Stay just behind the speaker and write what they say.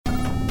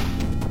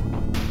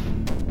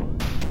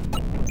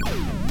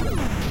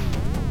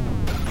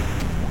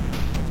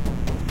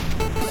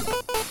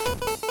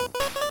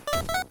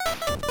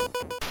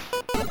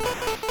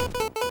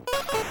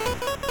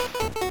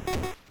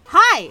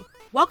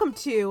Welcome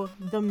to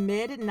the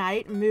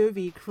Midnight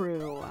Movie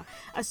Crew,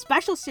 a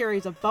special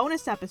series of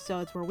bonus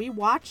episodes where we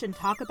watch and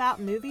talk about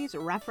movies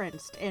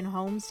referenced in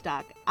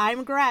Homestuck.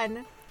 I'm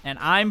Gren. And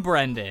I'm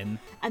Brendan.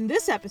 And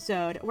this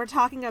episode, we're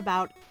talking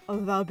about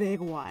the big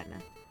one,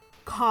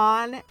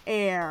 Con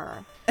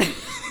Air, a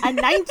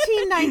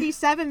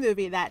 1997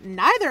 movie that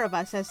neither of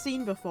us has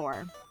seen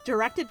before.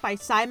 Directed by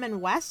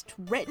Simon West,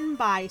 written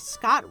by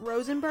Scott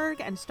Rosenberg,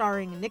 and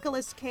starring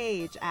Nicolas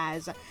Cage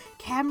as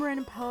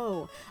Cameron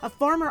Poe, a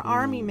former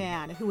army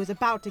man who was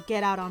about to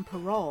get out on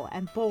parole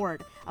and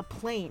board a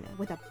plane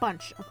with a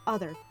bunch of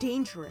other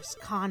dangerous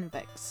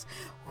convicts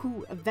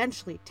who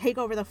eventually take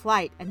over the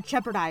flight and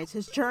jeopardize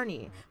his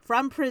journey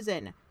from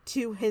prison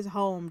to his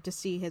home to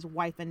see his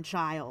wife and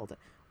child.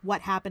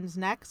 What happens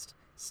next?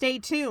 Stay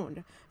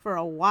tuned for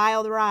a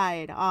wild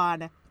ride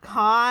on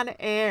Con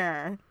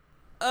Air.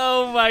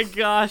 Oh my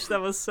gosh, that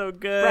was so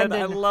good.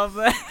 Brendan. I love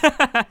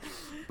that.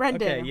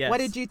 Brendan, Okay, yes. What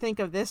did you think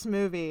of this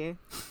movie?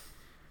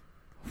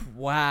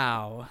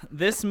 Wow.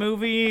 This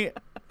movie,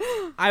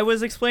 I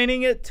was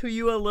explaining it to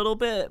you a little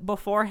bit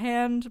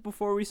beforehand,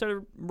 before we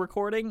started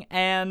recording,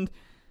 and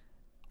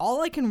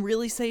all I can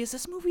really say is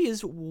this movie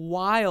is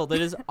wild. It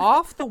is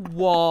off the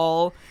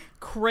wall,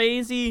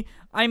 crazy.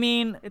 I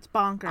mean, It's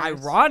bonkers.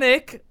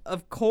 ironic,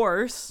 of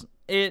course.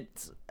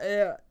 It's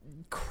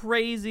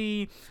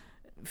crazy.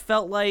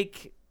 Felt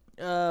like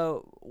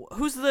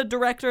who's the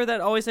director that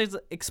always says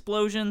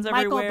explosions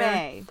everywhere? Michael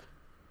Bay.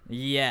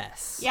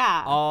 Yes.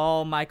 Yeah.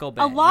 All Michael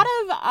Bay. A lot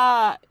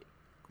of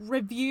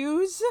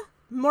reviews,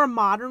 more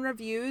modern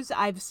reviews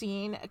I've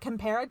seen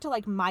compare it to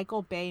like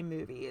Michael Bay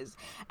movies.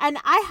 And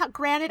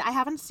granted, I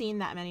haven't seen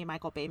that many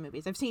Michael Bay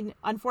movies. I've seen,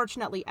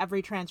 unfortunately,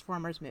 every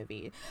Transformers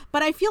movie.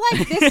 But I feel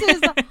like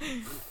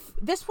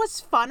this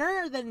was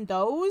funner than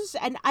those.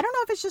 And I don't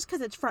know if it's just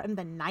because it's from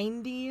the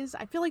 90s.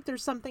 I feel like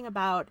there's something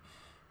about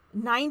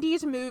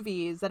 90s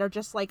movies that are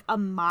just like a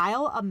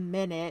mile a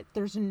minute.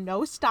 There's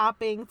no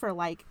stopping for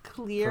like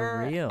clear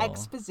For real.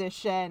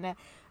 exposition.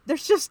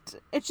 It's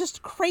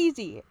just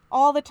crazy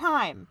all the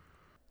time.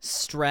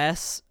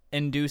 Stress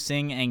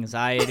inducing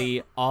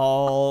anxiety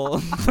all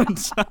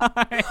the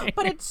time.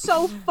 But it's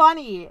so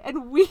funny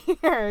and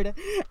weird.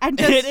 And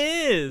just, It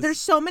is. There's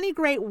so many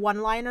great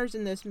one-liners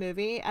in this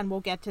movie, and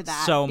we'll get to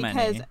that. So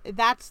because many.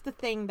 that's the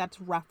thing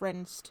that's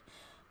referenced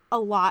a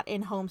lot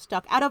in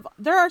Homestuck.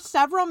 There are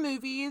several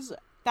movies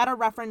that are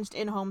referenced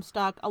in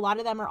Homestuck. A lot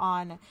of them are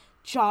on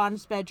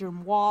John's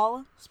bedroom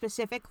wall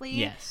specifically.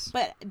 Yes.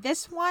 But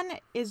this one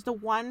is the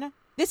one.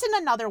 This and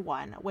another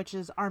one, which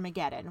is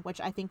Armageddon,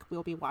 which I think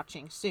we'll be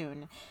watching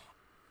soon,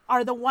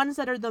 are the ones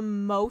that are the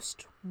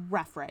most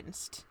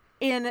referenced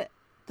in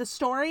the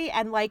story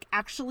and like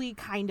actually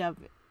kind of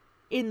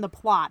in the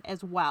plot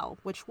as well,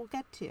 which we'll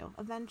get to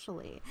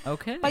eventually.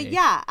 Okay. But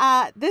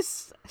yeah,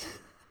 this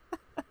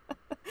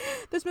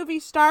movie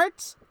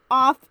starts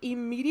off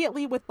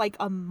immediately with like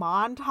a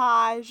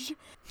montage,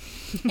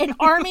 an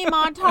army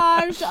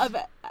montage of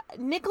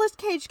Nicolas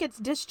Cage gets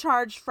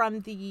discharged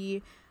from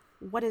the,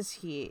 what is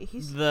he?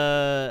 He's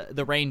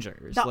the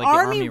Rangers. the like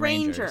Army the Army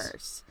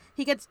Rangers.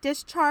 He gets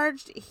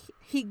discharged.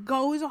 He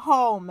goes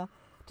home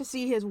to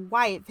see his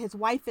wife. His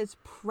wife is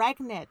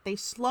pregnant. They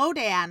slow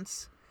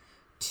dance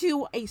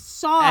to a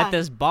song At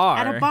this bar.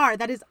 At a bar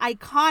that is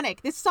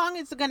iconic. This song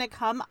is going to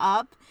come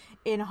up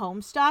in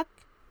Homestuck.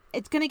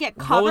 It's going to get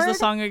covered. What was the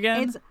song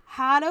again? It's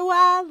How Do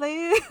I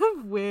Live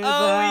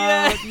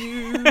Without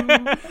You?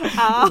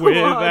 I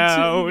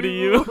Without want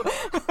you.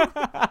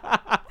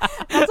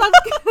 That song's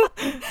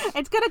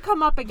it's going to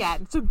come up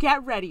again. So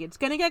get ready. It's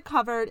going to get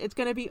covered. It's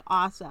going to be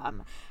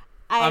awesome.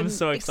 I'm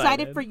so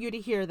excited for you to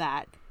hear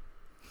that.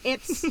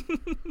 It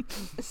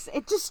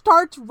just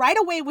starts right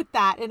away with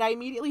that, and I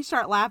immediately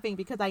start laughing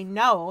because I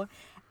know.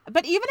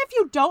 But even if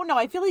you don't know,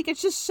 I feel like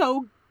it's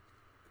so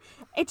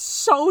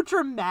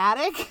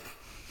dramatic.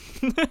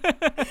 He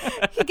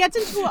gets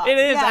into It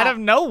is out of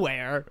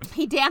nowhere.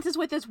 He dances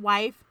with his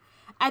wife,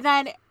 and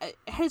then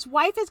his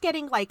wife is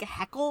getting like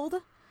heckled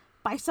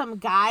by some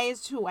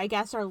guys who I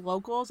guess are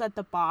locals at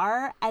the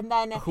bar, and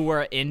then Who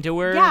are into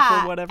her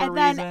yeah, for whatever and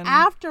reason. then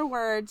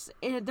afterwards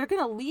they're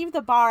gonna leave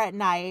the bar at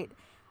night.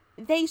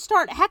 They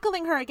start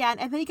heckling her again,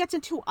 and then he gets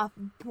into a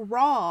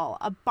brawl,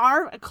 a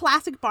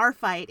classic bar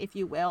fight, if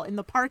you will, in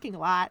the parking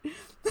lot.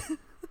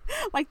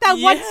 Like that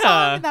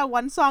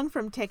one song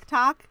from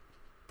TikTok.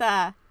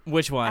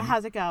 Which one?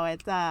 How's it go?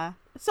 It's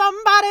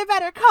somebody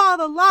better call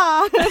the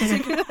law to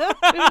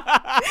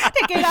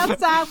get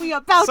outside. We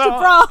about to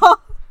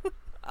brawl.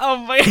 Oh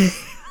my.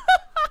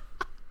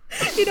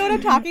 You know what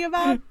I'm talking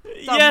about?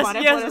 Yes,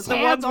 it's the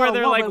ones where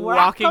they're like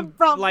walking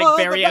like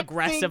very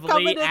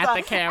aggressively at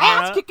the camera.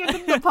 Ass kicking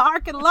in the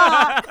parking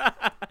lot.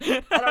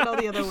 I don't know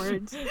the other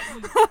words.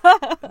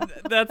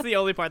 That's the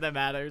only part that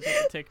matters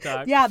on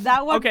TikTok. Yeah,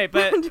 that one. Okay,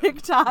 but on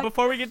TikTok.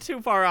 Before we get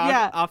too far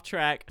off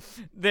track,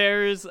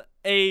 there's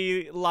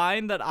a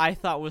line that I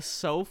thought was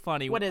so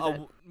funny. What is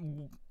it?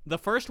 The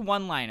first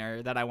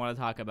one-liner that I want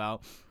to talk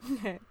about.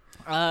 Okay.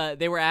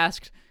 They were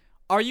asked,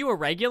 "Are you a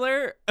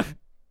regular?"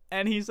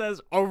 And he says,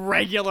 "A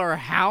regular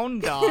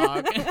hound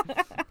dog."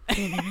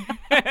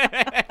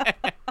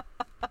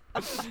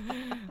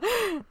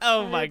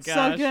 Oh my It's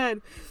gosh. so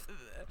good.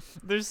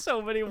 There's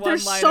so many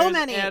one-liners. There's so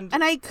many.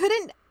 And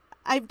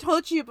I've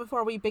told you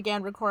before we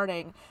began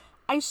recording,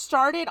 I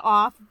started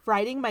off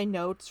writing my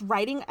notes,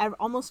 writing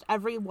almost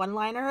every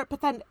one-liner,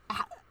 but then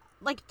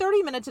like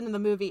 30 minutes into the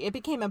movie, it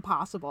became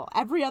impossible.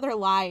 Every other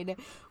line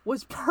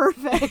was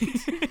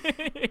perfect.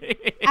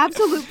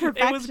 Absolute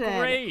perfection. It was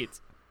great.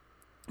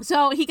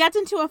 So he gets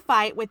into a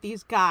fight with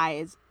these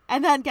guys,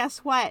 and then guess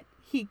what?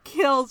 He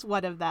kills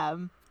one of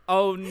them.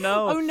 Oh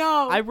no. Oh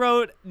no. I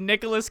wrote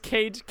Nicolas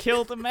Cage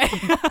killed a man.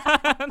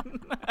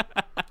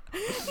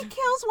 He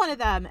kills one of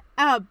them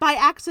by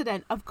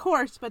accident, of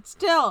course, but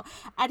still.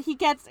 And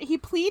he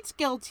pleads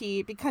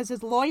guilty because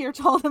his lawyer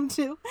told him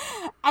to.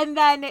 And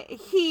then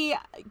he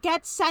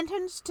gets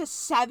sentenced to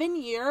 7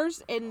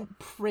 years in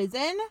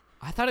prison.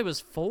 I thought it was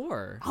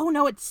 4. Oh,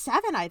 no, it's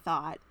 7, I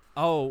thought.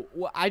 Oh,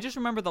 well, I just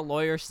remember the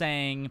lawyer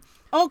saying,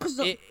 oh,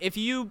 because if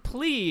you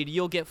plead,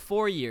 you'll get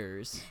 4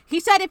 years. He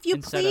said if you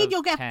instead plead, of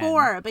you'll get 10.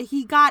 4, but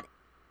he got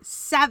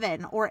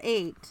 7 or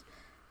 8.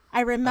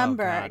 I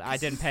remember. Oh, God. I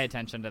didn't pay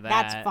attention to that.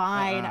 That's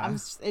fine.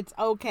 It's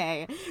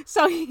okay.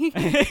 So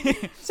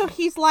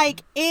he's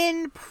like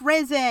in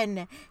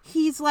prison.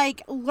 He's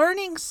like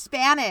learning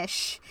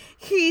Spanish.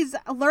 He's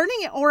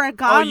learning origami.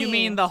 Oh, you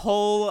mean the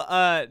whole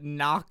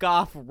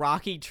knockoff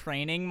Rocky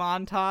training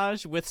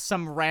montage with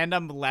some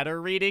random letter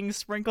reading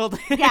sprinkled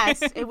in?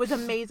 Yes, it was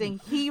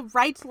amazing. He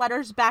writes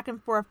letters back and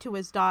forth to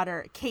his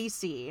daughter,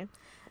 Casey.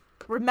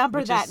 Remember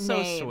Which that is so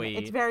name. sweet.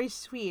 It's very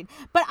sweet.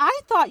 But I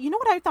thought, you know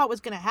what I thought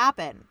was going to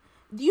happen?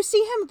 You see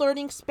him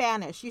learning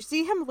Spanish. You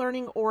see him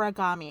learning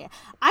origami.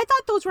 I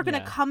thought those were going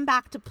to come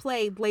back to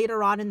play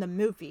later on in the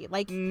movie.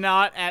 Like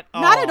Not at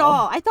all. Not at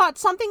all. I thought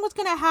something was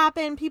going to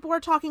happen. People were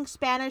talking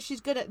Spanish.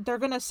 They're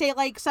going to say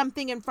like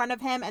something in front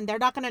of him and they're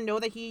not going to know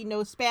that he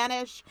knows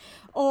Spanish.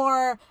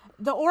 Or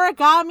the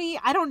origami,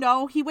 I don't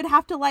know. He would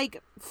have to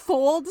like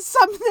fold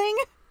something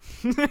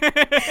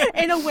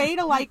in a way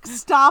to like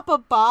stop a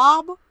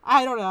bomb.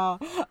 I don't know.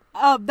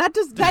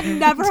 That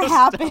never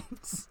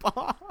happens.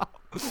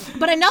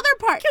 But another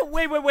part.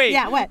 Wait.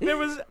 Yeah, what? There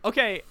was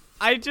okay.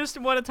 I just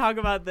want to talk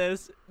about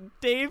this.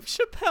 Dave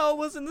Chappelle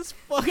was in this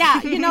fucking Yeah,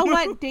 you know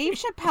what? movie. Dave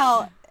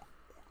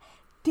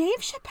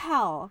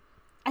Chappelle.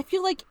 I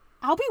feel like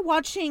I'll be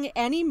watching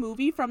any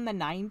movie from the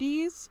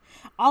 90s.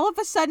 All of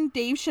a sudden,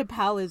 Dave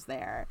Chappelle is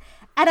there.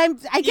 And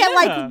I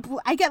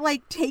get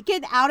like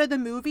taken out of the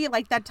movie,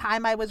 like that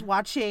time I was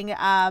watching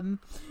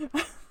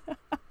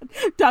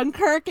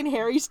Dunkirk and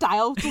Harry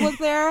Styles was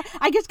there.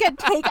 I just get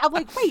taken. I'm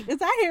like, wait, is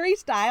that Harry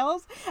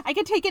Styles? I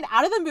get taken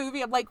out of the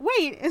movie. I'm like,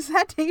 wait, is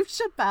that Dave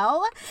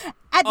Chappelle?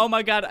 And Oh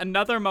my god,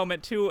 another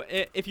moment too.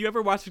 If you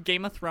ever watched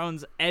Game of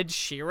Thrones, Ed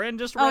Sheeran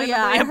just oh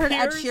yeah, I randomly heard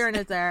Ed appears. Sheeran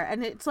is there,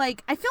 and it's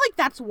like I feel like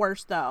that's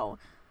worse though.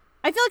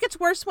 I feel like it's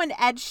worse when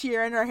Ed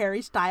Sheeran or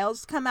Harry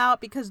Styles come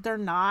out because they're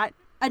not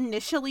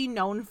initially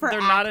known for They're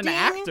acting. not an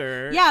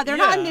actor. Yeah, they're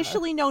not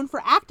initially known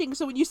for acting.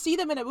 So when you see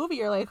them in a movie,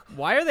 you're like,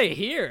 Why are they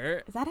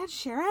here? is that Ed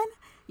Sheeran?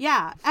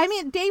 Yeah, I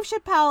mean, Dave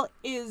Chappelle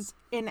is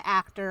an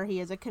actor. He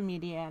is a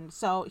comedian.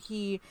 So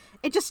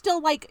it just still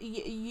like,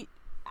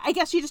 I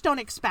guess you just don't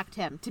expect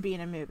him to be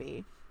in a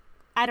movie.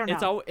 I don't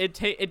know.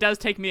 It does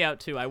take me out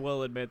too. I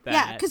will admit that.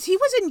 Yeah, because he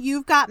was in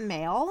You've Got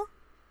Mail.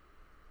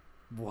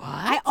 What?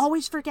 I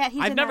always forget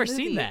he's I've in never that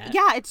movie. seen that.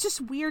 Yeah, it's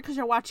just weird because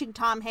you're watching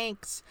Tom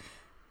Hanks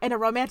in a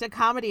romantic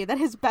comedy that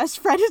his best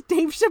friend is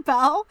Dave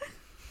Chappelle.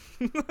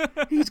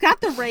 He's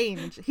got the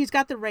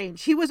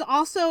range. He was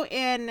also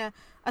in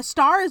A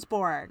Star Is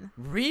Born.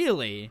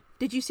 Really?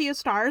 Did you see A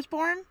Star Is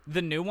Born?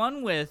 The new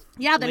one with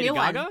Yeah, the Lady new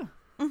one. Gaga?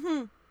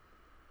 Mm-hmm.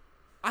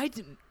 I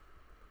didn't.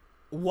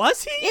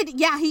 Was he?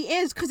 Yeah, he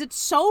is, because it's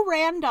so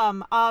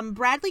random.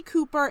 Bradley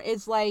Cooper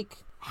is like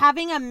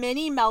having a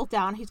mini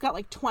meltdown. He's got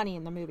like 20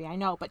 in the movie, I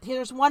know, but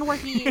there's one where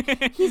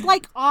he's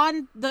like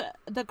on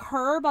the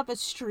curb of a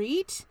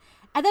street,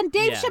 and then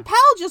Dave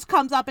Chappelle just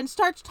comes up and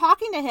starts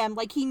talking to him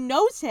like he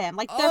knows him,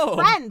 like they're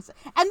friends,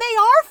 and they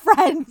are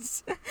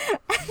friends.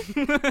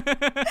 Dave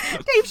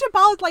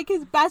Chappelle is like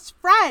his best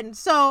friend.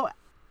 So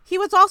he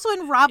was also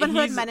in Robin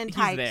Hood Men in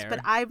Tights, there. but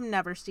I've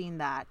never seen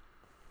that.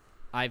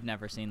 I've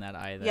never seen that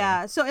either.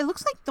 Yeah, so it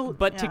looks like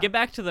But to get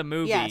back to the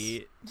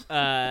movie,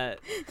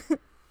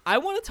 I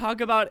want to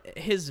talk about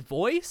his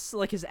voice,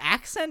 like his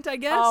accent, I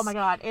guess. Oh my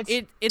god,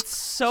 it's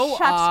so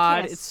chef's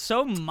odd. kiss. It's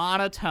so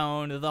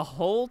monotone the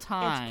whole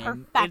time. It's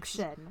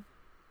perfection.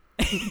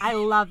 I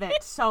love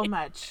it so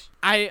much.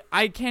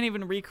 I can't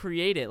even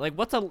recreate it. Like,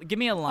 give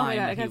me a line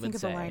I that he gotta would think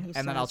of say, the line he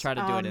and then I'll says. try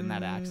to do it in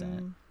that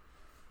accent.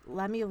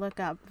 Let me look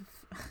up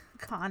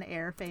Con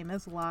Air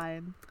famous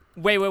line.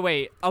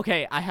 Wait.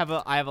 Okay, I have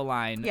a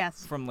line.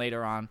 Yes. From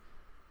later on.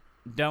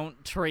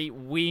 Don't treat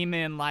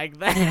women like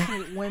that.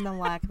 Treat women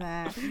like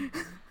that.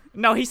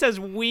 No, he says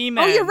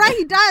women. Oh, you're right.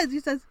 He does. He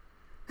says,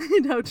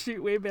 "Don't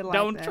treat women like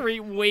Don't that."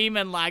 treat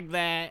women like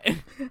that. He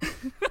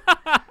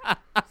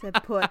said,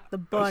 "Put the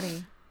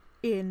bunny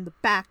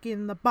back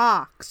in the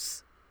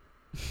box."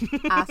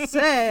 I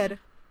said,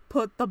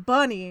 "Put the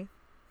bunny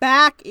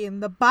back in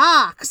the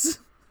box."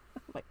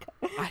 my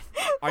God.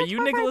 Are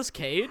you Nicolas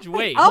Cage?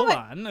 Wait, Oh, hold wait.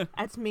 on.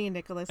 That's me,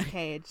 Nicolas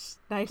Cage.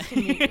 Nice to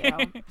meet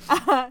you.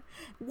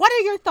 What are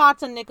your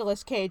thoughts on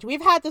Nicolas Cage?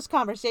 We've had this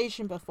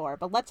conversation before,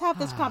 but let's have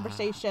this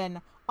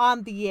conversation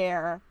on the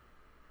air.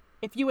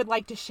 If you would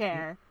like to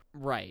share.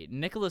 Right,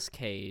 Nicolas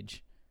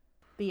Cage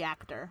The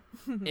actor.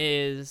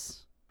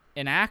 is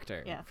an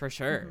actor, Yeah. for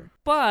sure,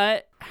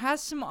 but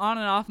has some on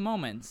and off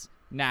moments.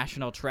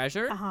 National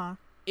Treasure. Uh-huh.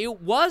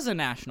 It was a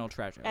national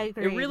treasure. I It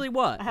agree. really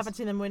was. I haven't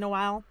seen the movie in a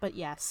while, but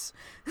yes.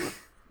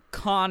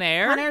 Con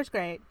Air. Con Air's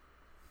great.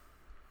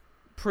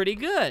 Pretty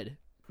good.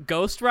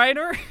 Ghost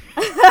Rider.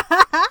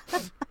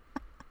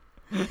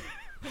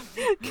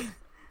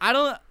 I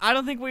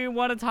don't think we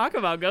want to talk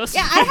about Ghost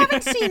Yeah, Rider. I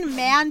haven't seen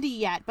Mandy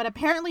yet, but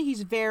apparently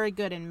he's very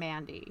good in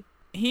Mandy.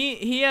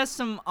 He has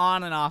some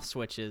on and off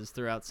switches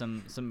throughout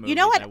some movies. You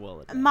know what? I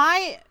will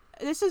admit.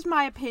 This is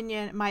my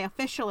opinion, my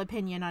official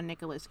opinion on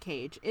Nicolas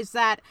Cage, is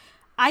that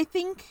I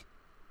think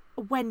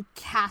when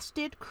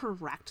casted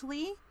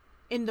correctly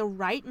in the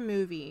right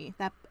movie,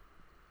 that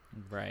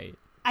Right.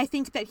 I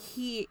think that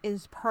he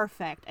is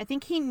perfect. I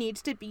think he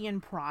needs to be in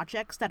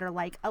projects that are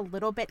like a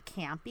little bit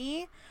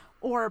campy,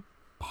 or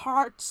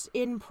parts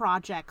in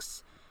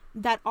projects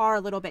that are a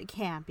little bit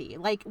campy.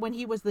 Like when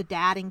he was the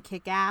dad in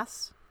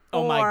Kick-Ass.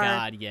 Oh my or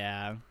God,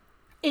 yeah.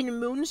 in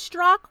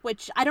Moonstruck,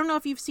 which I don't know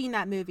if you've seen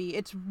that movie.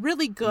 It's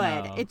really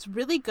good. No. It's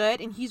really good,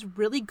 and he's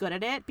really good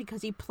at it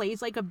because he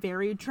plays like a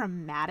very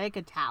dramatic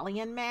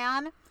Italian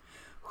man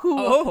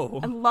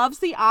who loves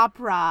the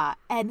opera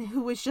and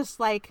who is just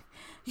like,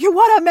 "You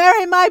want to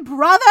marry my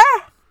brother?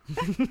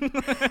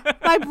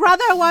 My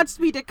brother wants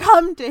me to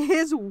come to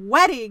his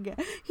wedding.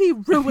 He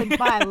ruined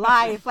my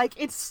life." But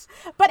it's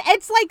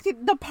like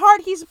the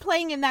part he's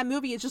playing in that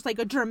movie is just like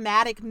a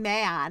dramatic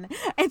man.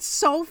 It's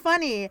so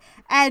funny.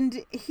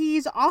 And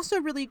he's also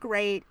really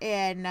great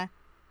in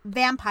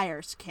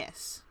Vampire's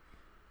Kiss,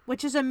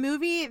 which is a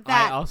movie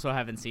that I also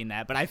haven't seen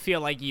that, but I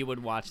feel like you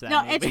would watch that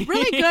no, movie. it's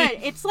really good.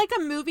 It's like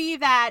a movie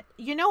that,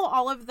 you know,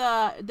 all of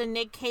the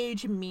Nick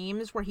Cage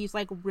memes where he's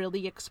like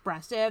really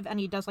expressive and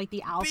he does like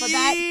the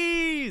alphabet.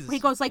 Bees! Where he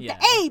goes like Yeah.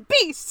 the A,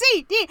 B,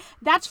 C, D.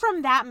 That's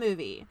from that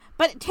movie.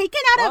 But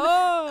taken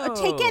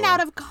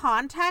out of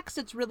context,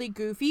 it's really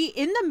goofy.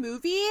 In the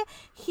movie,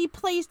 he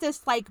plays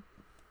this like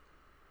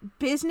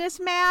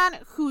businessman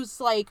who's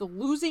like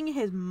losing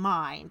his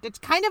mind. It's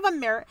kind of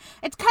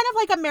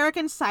like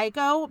American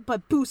Psycho,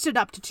 but boosted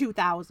up to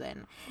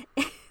 2000.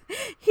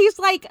 He's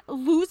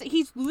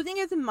losing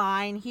his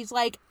mind. He's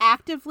like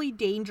actively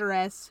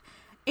dangerous.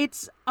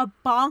 It's a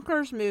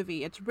bonkers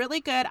movie. It's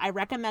really good. I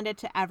recommend it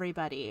to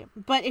everybody.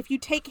 But if you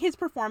take his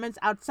performance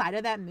outside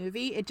of that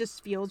movie, it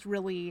just feels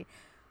really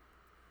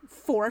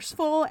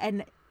forceful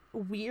and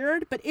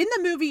weird. But in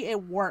the movie,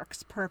 it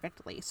works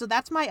perfectly. So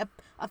that's my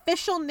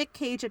official Nick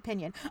Cage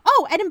opinion.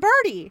 Oh, Ed and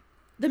Birdie.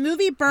 The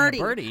movie Birdie.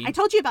 Birdie? I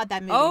told you about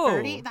that movie, Oh.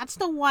 Birdie. That's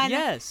the one.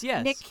 Yes.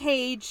 Nick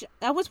Cage,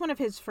 that was one of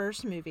his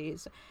first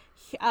movies.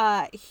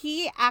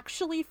 He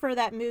actually, for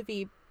that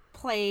movie,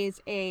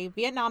 plays a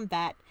Vietnam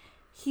vet.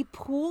 He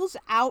pulls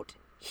out,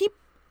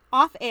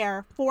 off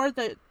air for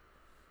the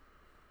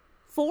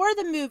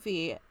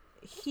movie,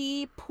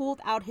 he pulled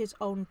out his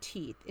own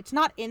teeth. It's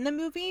not in the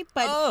movie,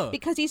 but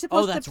because he's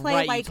supposed that's to play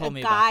right, you like a told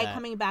me about guy that.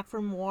 coming back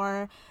from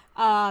war.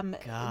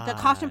 The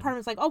costume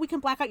department's like, "Oh, we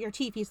can black out your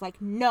teeth." He's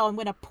like, "No, I'm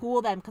gonna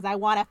pull them because I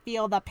want to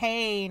feel the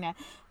pain."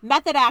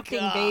 Method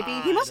acting, baby.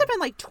 He must have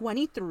been like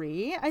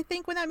 23, I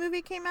think, when that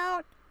movie came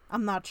out.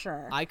 I'm not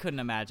sure. I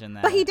couldn't imagine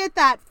that. But he did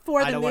that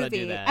for I the don't wanna do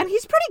movie. that. And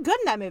he's pretty good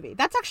in that movie.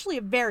 That's actually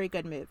a very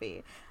good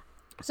movie.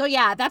 So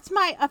yeah, that's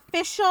my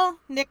official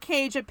Nick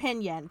Cage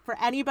opinion for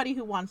anybody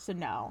who wants to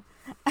know.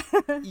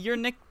 Your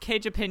Nick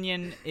Cage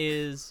opinion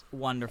is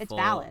wonderful. It's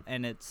valid.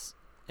 And it's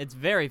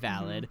very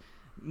valid.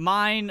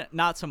 Mine,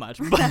 not so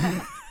much.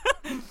 But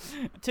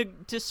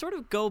to sort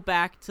of go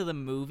back to the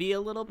movie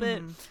a little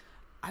bit,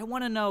 I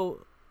want to know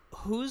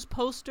whose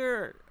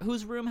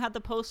room had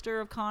the poster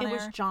of Con Air? It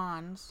was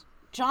John's.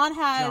 John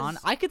has... John.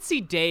 I could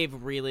see Dave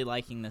really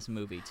liking this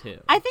movie, too.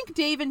 I think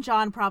Dave and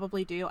John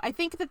probably do. I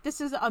think that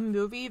this is a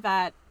movie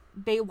that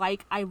they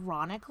like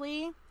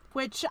ironically,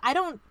 which I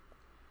don't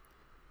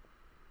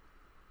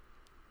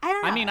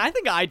know. I mean, I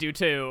think I do,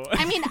 too.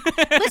 I mean,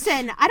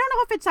 listen, I don't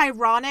know if it's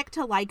ironic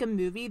to like a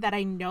movie that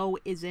I know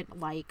isn't,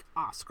 like,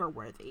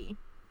 Oscar-worthy.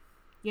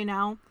 You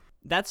know?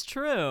 That's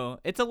true.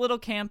 It's a little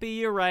campy,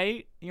 you're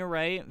right. You're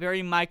right.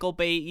 Very Michael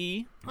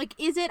Bay-y. Like,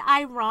 is it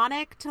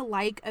ironic to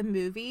like a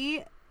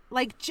movie?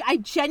 Like, I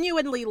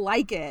genuinely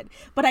like it,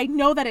 but I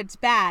know that it's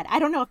bad. I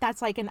don't know if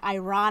that's, like, an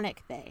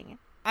ironic thing.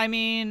 I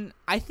mean,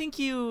 I think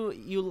you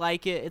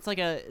like it. It's like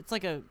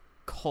a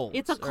cult.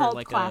 It's a cult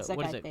like classic,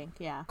 what is I it? think,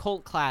 yeah.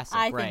 Cult classic,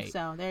 I right. think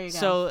so. There you go.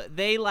 So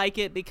they like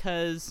it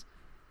because,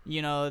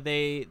 you know,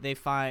 the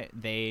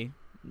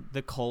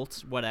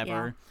cult,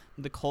 whatever,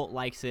 the cult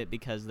likes it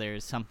because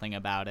there's something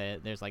about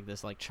it. There's like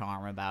this like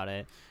charm about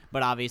it.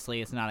 But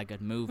obviously it's not a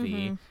good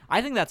movie.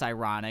 I think that's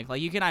ironic.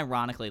 Like, you can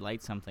ironically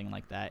like something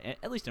like that,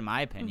 at least in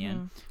my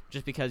opinion,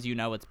 just because you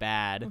know it's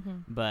bad,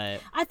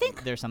 but I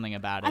think there's something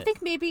about it. I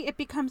think maybe it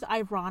becomes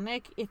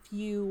ironic if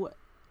you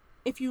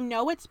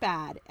know it's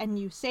bad and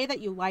you say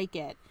that you like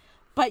it,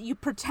 but you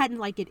pretend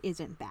like it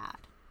isn't bad.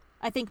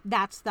 I think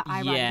that's the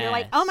irony. Yes. You're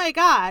like, oh my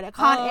God,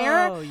 Con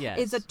Air yes.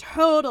 is a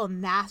total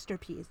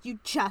masterpiece. You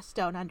just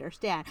don't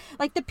understand.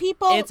 Like, the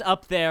people... It's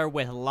up there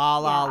with La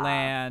La Yeah.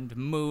 Land,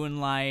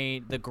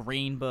 Moonlight, The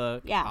Green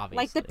Book, Yeah, obviously.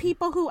 like the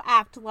people who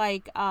act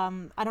like, I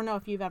don't know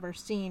if you've ever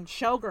seen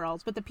Showgirls,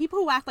 but the people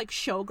who act like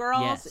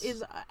Showgirls Yes.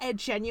 is a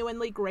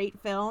genuinely great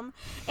film.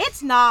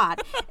 It's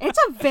not. It's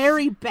a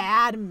very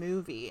bad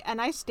movie,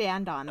 and I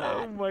stand on that.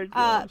 Oh my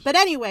gosh. But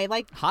anyway,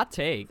 like, Hot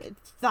take.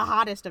 it's the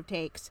hottest of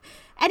takes.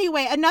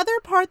 Anyway, another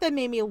part that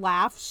made me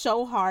laugh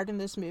so hard in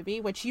this movie,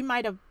 which you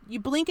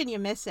blink and you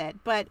miss it,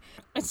 but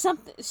it's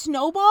something,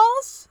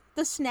 Snowballs,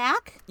 the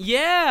snack.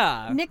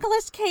 Yeah.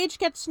 Nicolas Cage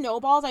gets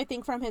snowballs, I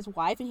think, from his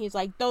wife, and he's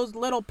like, those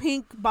little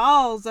pink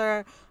balls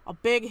are a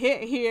big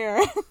hit here.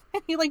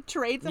 And he, like,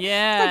 trades them.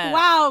 Yeah. It's like,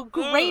 wow,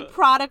 great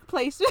product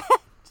placement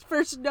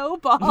for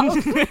snowballs.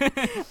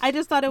 I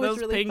just thought it was Those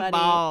really pink funny.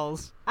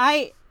 balls.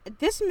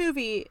 This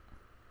movie,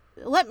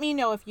 let me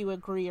know if you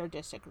agree or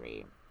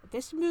disagree.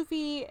 This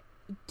movie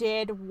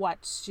did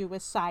what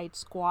Suicide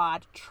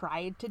Squad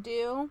tried to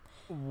do.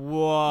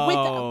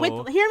 Whoa.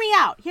 With hear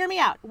me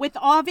out. With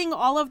having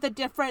all of the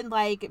different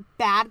like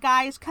bad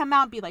guys come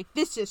out and be like,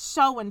 this is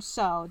so and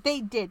so.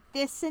 They did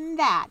this and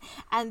that.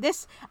 And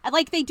this,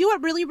 like, they do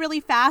it really, really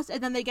fast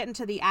and then they get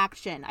into the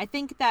action. I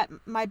think that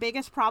my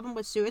biggest problem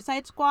with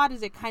Suicide Squad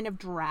is it kind of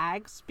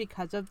drags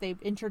because of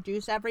they've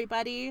introduced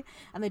everybody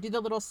and they do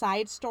the little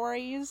side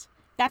stories.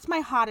 That's my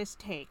hottest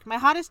take. My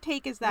hottest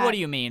take is that... What do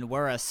you mean?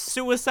 We're a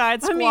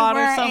Suicide Squad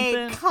we're or something?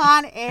 a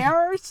Con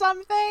Air or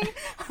something?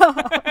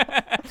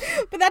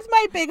 But that's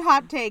my big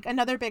hot take.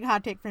 Another big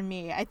hot take from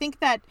me. I think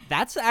that...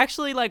 That's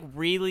actually, like,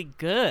 really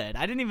good.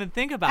 I didn't even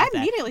think about that. I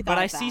immediately thought But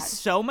I of see that.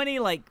 so many,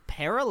 like,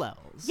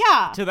 parallels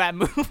Yeah. to that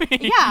movie.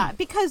 Yeah,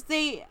 because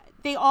they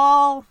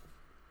all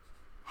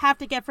have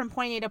to get from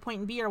point A to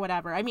point B or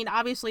whatever. I mean,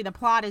 obviously the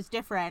plot is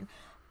different.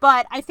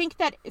 But I think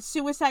that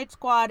Suicide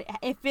Squad,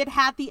 if it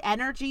had the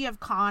energy of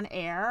Con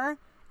Air,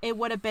 it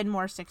would have been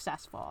more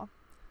successful.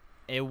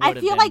 It would I have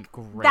feel been like a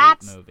great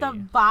that's movie. the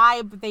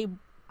vibe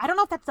I don't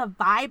know if that's the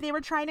vibe they were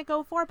trying to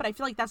go for, but I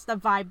feel like that's the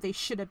vibe they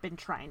should have been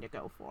trying to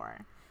go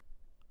for.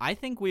 I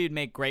think we'd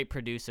make great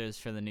producers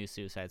for the new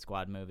Suicide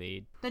Squad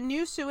movie. The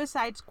new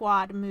Suicide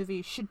Squad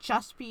movie should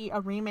just be a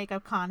remake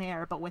of Con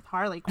Air, but with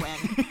Harley Quinn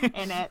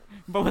in it.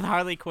 But with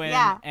Harley Quinn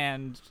Yeah.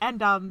 and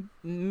And,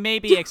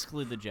 maybe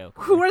exclude the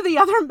Joker. who are the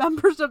other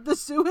members of the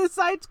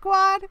Suicide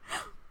Squad?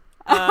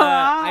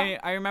 I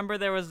remember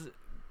there was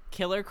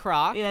Killer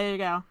Croc. Yeah, there you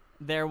go.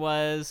 There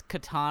was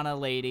Katana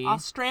Lady.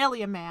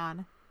 Australia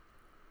Man.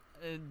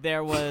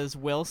 There was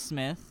Will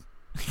Smith.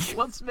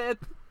 Will Smith.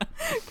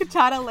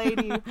 Katana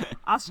Lady.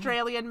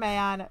 Australian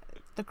Man.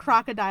 The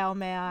Crocodile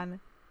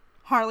Man.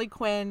 Harley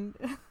Quinn.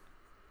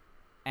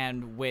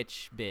 And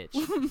Witch Bitch.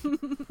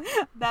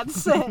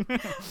 That's it.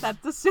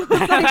 That's the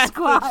Suicide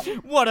Squad.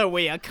 What are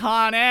we, a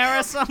Con Air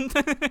or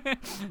something?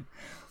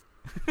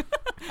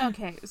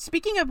 Okay,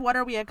 speaking of What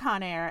Are We, a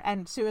Con Air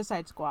and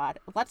Suicide Squad,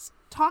 let's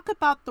talk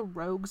about the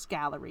rogues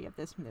gallery of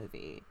this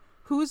movie.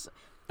 Who's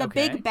the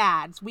Okay. big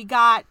bads? We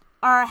got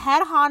our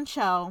head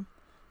honcho,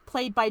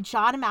 played by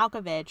John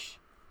Malkovich,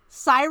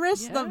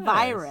 Cyrus the Yes.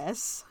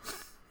 Virus,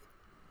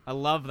 I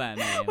love that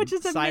name. which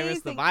is amazing.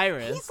 Cyrus the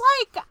Virus. He's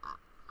like,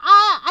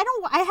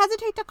 I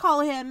hesitate to call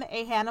him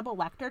a Hannibal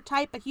Lecter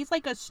type, but he's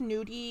like a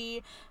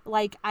snooty,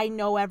 like, I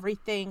know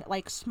everything,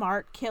 like,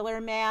 smart killer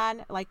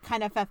man, like,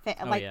 kind of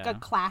yeah. a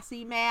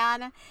classy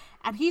man,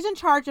 and he's in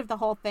charge of the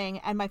whole thing.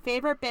 And my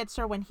favorite bits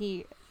are when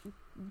he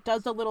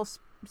does the little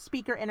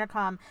speaker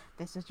intercom.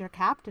 This is your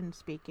captain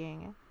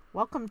speaking.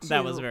 Welcome to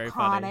That was very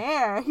Con funny.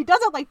 Air. He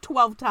does it like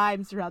 12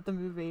 times throughout the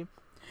movie.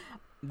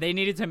 They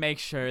needed to make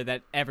sure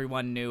that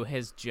everyone knew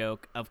his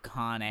joke of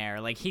Con Air.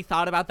 Like, he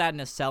thought about that in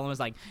his cell and was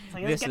like,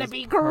 Like, this it's gonna is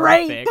be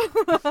great.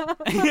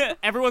 perfect.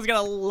 Everyone's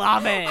gonna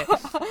love it.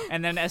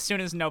 And then as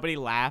soon as nobody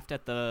laughed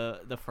at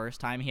the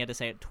first time, he had to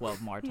say it 12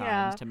 more times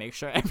Yeah. to make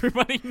sure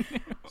everybody knew.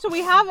 So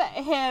we have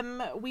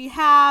him. We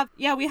have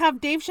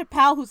Dave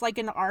Chappelle, who's like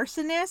an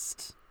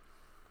arsonist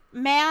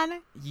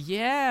man.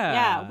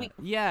 Yeah.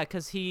 Yeah,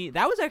 because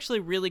that was actually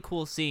a really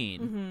cool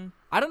scene. Mm-hmm.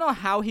 I don't know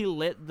how he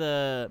lit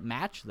the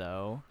match,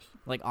 though.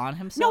 Like, on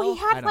himself? No, he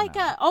had I don't like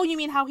know. oh, you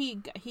mean how he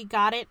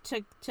got it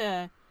to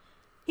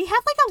he had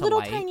like a To little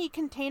light? tiny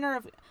container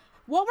of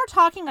what we're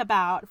talking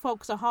about,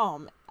 folks at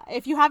home.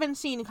 If you haven't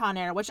seen Con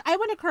Air, which I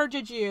would encourage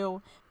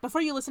you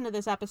before you listen to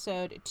this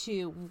episode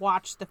to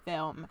watch the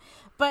film,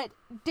 but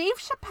Dave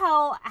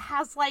Chappelle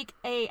has like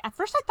at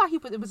first I thought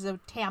it was a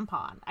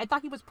tampon. I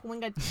thought he was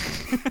pulling he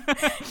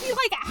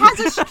like has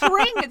a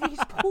string that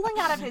he's pulling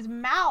out of his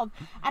mouth,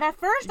 and at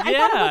first I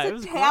thought it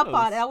was a tampon,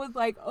 gross. and I was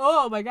like,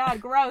 oh my god,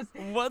 gross.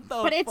 What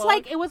the But it's fuck?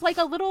 like it was like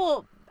a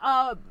little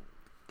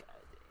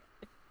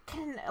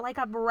like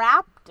a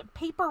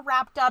paper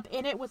wrapped up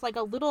in it was like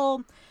a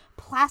little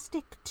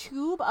plastic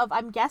tube of,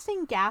 I'm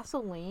guessing,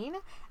 gasoline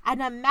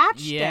and a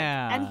matchstick.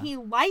 Yeah. And he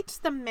lights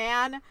the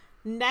man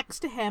next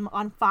to him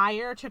on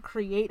fire to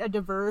create a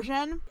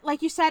diversion.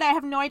 Like you said, I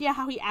have no idea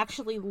how he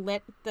actually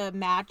lit the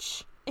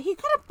match. He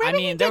could have. I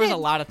mean, there was a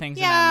lot of things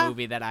in that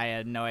movie that I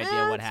had no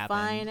idea what happened.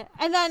 Fine.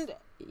 And then,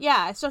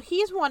 yeah, so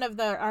he's one of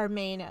our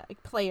main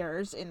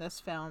players in this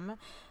film.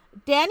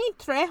 Danny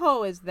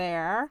Trejo is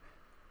there.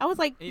 I was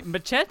like,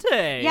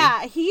 Machete.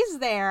 Yeah, he's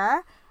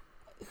there.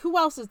 Who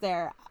else is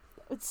there?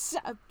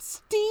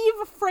 Steve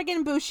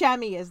friggin'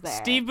 Buscemi is there.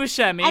 Steve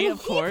Buscemi, and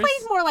of course. He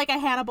plays more like a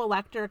Hannibal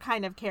Lecter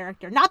kind of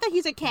character. Not that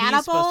he's a cannibal,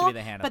 he's supposed to be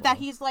the Hannibal, but that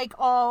he's like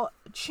all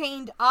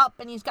chained up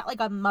and he's got like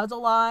a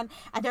muzzle on.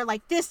 And they're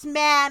like, this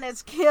man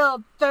has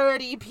killed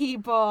 30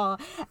 people,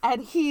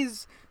 and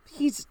he's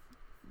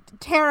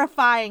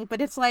terrifying. But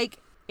it's like,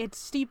 it's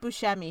Steve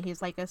Buscemi.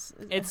 He's like It's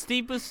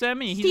Steve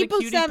Buscemi. He's a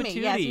cutie patootie.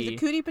 Yes, he's a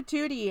cutie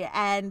patootie,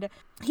 and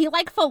he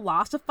like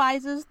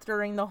philosophizes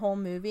during the whole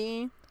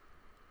movie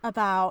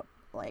about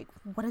like,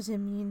 what does it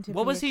mean to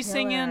what be was a he killer?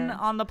 singing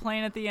on the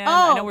plane at the end?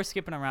 Oh, I know we're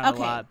skipping around okay.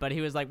 a lot, but he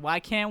was like, why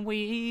can't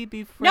we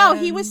be friends? No,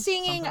 he was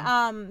singing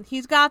Something.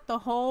 he's got the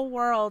whole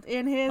world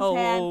in his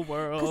hand.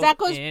 Because that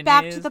goes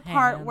back to the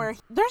part where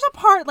there's a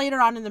part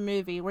later on in the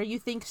movie where you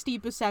think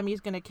Steve Buscemi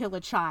is going to kill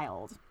a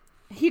child.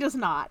 He does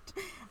not.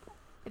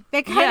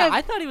 They kind of,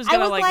 I thought he was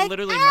gonna like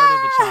literally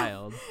murder the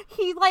child.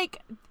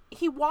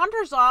 He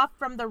wanders off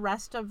from the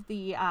rest of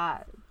the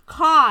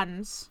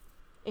cons,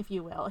 if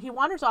you will. He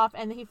wanders off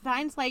and he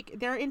finds like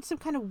they're in some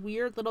kind of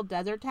weird little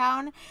desert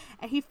town,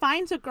 and he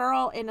finds a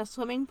girl in a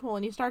swimming pool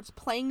and he starts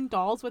playing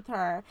dolls with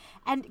her.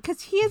 And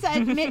because he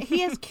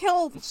has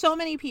killed so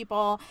many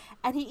people,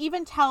 and he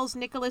even tells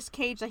Nicolas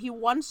Cage that he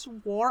once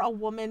wore a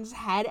woman's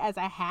head as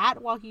a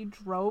hat while he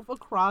drove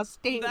across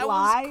state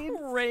lines. That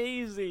was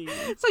crazy.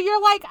 So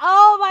you're like,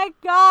 oh my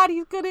god,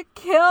 he's gonna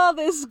kill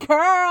this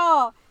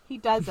girl. He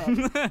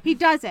doesn't. He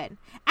doesn't.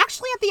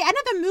 Actually, at the end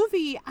of the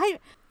movie,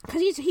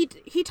 because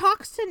he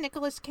talks to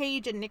Nicolas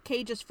Cage and Nick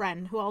Cage's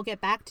friend, who I'll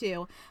get back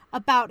to,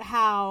 about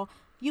how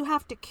you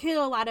have to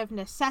kill out of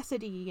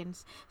necessity, and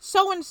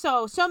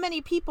so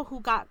many people who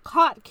got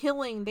caught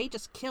killing, they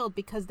just killed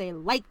because they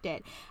liked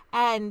it.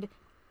 And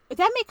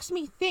that makes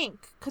me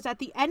think, because at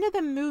the end of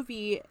the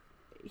movie,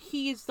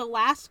 he's the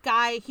last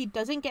guy. He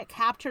doesn't get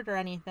captured or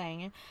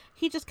anything.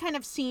 He just kind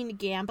of seen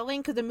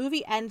gambling, because the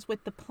movie ends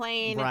with the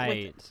plane,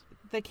 right?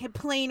 With the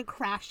plane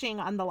crashing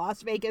on the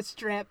Las Vegas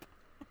Strip.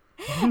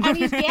 And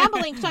he's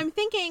gambling. So I'm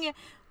thinking,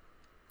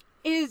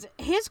 is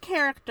his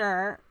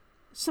character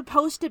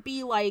supposed to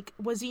be like,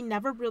 was he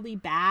never really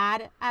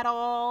bad at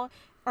all?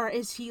 Or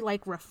is he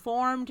like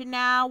reformed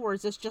now? Or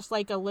is this just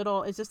like a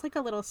little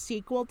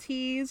sequel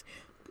tease?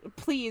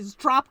 Please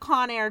drop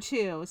Con Air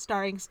 2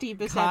 starring Steve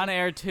Buscemi. Con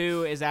Air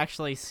 2 is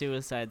actually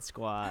Suicide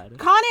Squad.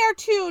 Con Air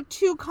 2,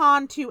 2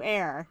 Con, 2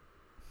 Air.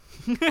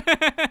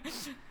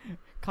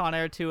 Con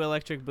Air 2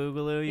 Electric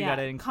Boogaloo, you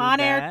gotta include Con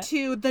that. Air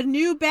 2, the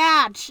new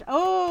batch.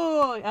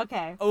 Oh,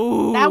 okay.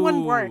 Ooh. That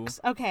one works.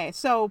 Okay,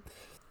 so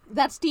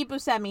that's Steve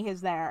Buscemi is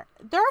there.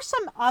 There are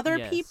some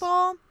other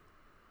people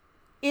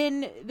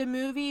in the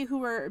movie who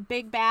were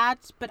big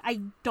bads, but I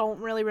don't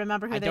really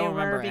remember who they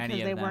were because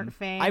they weren't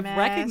famous. I've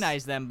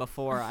recognized them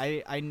before.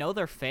 I know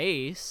their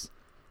face,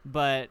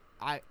 but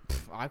I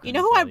you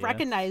know who I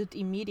recognized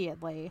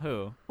immediately?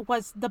 Who?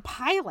 Was the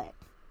pilot.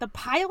 The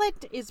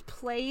pilot is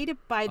played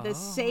by the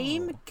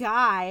same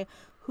guy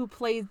who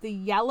plays the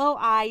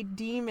yellow-eyed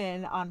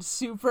demon on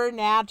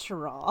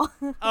Supernatural.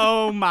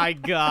 Oh my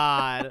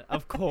god,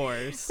 of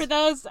course. For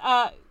those,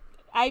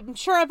 I'm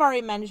sure I've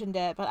already mentioned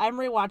it, but I'm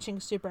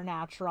rewatching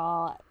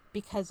Supernatural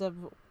because of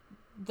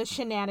the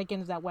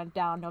shenanigans that went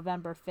down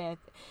November 5th.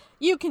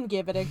 You can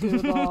give it a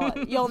Google.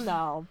 You'll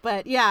know.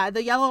 But yeah,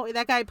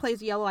 that guy plays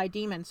the yellow-eyed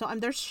demon. So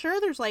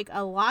there's like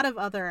a lot of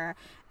other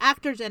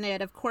actors in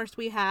it. Of course,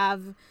 we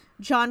have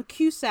John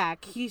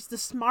Cusack. He's the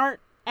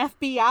smart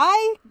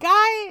FBI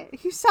guy.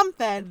 He's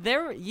something.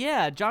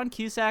 John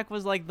Cusack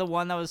was like the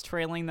one that was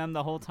trailing them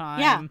the whole time.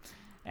 Yeah.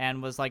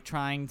 And was like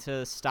trying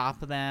to stop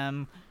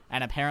them,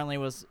 and apparently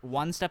was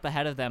one step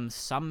ahead of them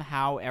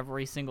somehow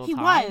every single time.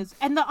 He was.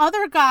 And the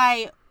other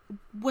guy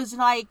was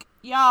like,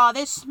 yeah,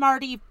 this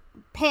smarty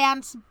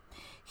pants,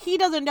 he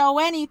doesn't know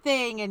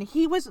anything, and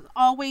he was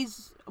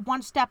always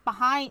one step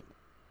behind.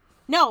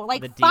 No,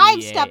 like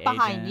 5 steps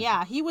behind.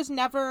 Yeah, he was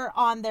never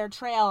on their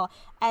trail,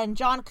 and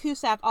John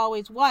Cusack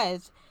always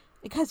was,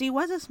 because he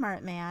was a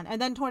smart man.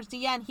 And then towards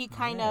the end, he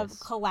kind of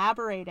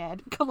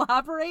collaborated.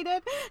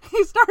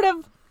 He sort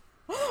of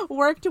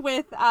worked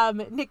with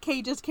Nick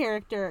Cage's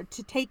character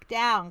to take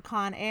down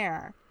Con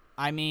Air.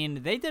 I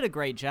mean, they did a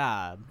great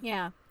job.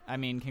 Yeah. I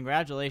mean,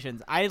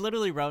 congratulations. I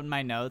literally wrote in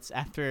my notes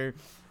after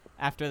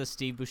the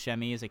Steve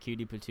Buscemi is a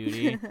cutie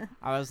patootie.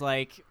 I was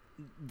like,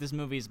 this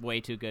movie's way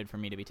too good for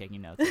me to be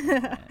taking notes at the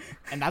moment.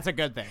 And that's a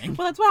good thing.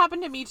 Well, that's what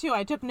happened to me too.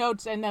 I took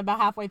notes, and then about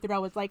halfway through I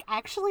was like,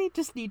 actually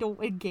just need to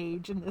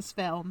engage in this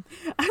film.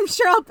 I'm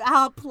sure I'll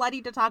have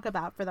plenty to talk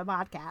about for the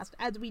podcast,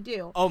 as we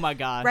do. Oh my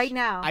gosh. Right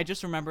now. I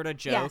just remembered a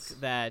joke Yes.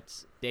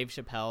 that Dave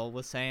Chappelle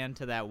was saying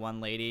to that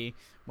one lady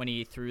when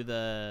he threw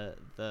the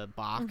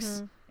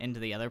box into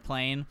the other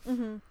plane.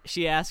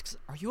 She asks,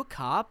 "Are you a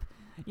cop?"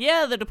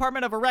 "Yeah, the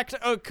Department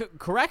of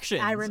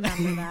Corrections." I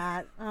remember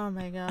that. Oh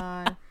my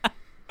god.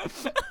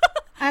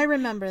 I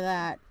remember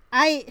that.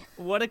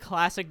 What a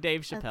classic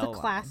Dave Chappelle That's a line.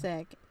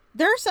 classic.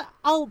 There's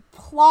a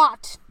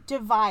plot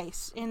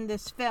device in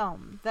this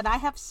film that I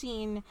have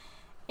seen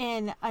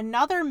in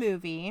another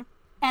movie,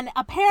 and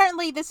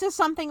apparently this is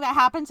something that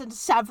happens in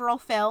several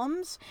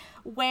films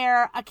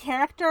where a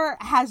character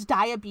has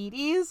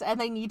diabetes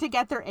and they need to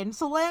get their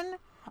insulin.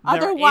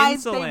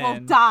 Otherwise, they will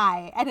insulin.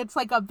 die, and it's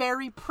like a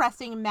very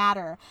pressing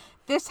matter.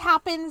 This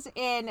happens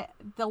in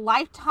the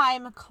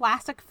Lifetime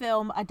classic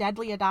film A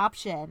Deadly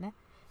Adoption,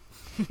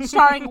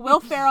 starring Will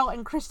Ferrell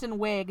and Kristen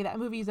Wiig. That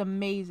movie is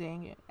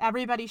amazing.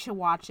 Everybody should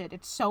watch it.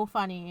 It's so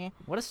funny.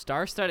 What a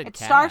star-studded It's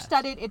cast.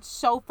 star-studded. It's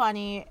so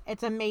funny.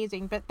 It's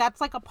amazing. But that's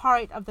like a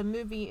part of the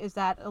movie is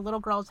that a little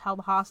girl is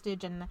held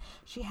hostage and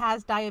she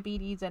has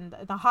diabetes, and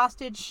the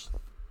hostage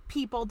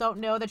people don't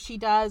know that she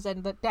does,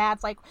 and the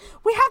dad's like,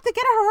 we have to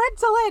get her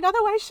insulin,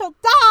 otherwise she'll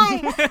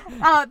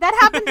die. That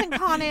happens in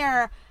Con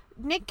Air.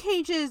 Nick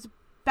Cage's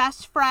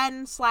best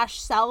friend /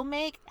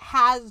 cellmate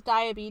has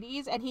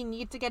diabetes, and he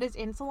needs to get his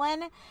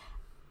insulin,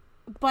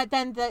 but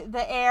then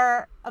the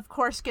air, of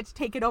course, gets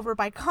taken over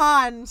by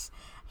cons.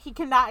 He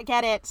cannot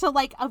get it. So,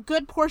 like, a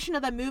good portion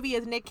of the movie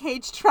is Nick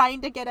Cage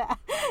trying to get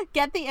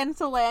the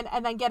insulin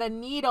and then get a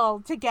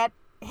needle to get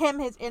him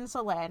his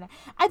insulin. And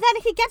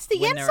then he gets the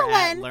when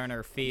insulin. They're at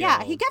Lerner Field.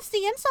 Yeah, he gets the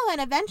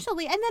insulin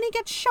eventually, and then he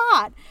gets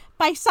shot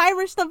by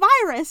Cyrus the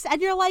Virus,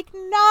 and you're like, no.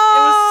 It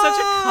was such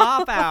a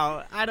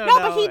cop-out. I don't know.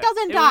 No, but he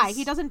doesn't die.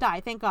 He doesn't die,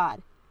 thank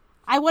God.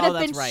 I would have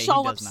been right.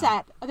 so He does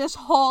upset this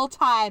whole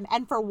time,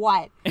 and for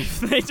what?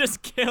 If they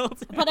just killed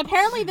him. But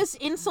apparently this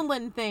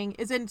insulin thing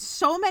is in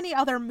so many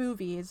other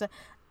movies.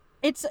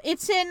 It's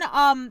in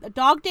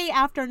Dog Day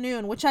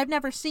Afternoon, which I've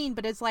never seen,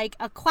 but it's like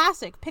a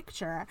classic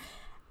picture.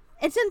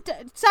 It's in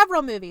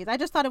several movies. I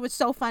just thought it was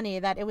so funny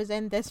that it was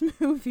in this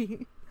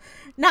movie.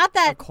 Not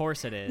that, Of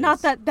course it is.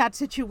 Not that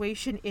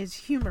situation is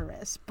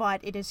humorous, but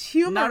it is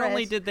humorous. Not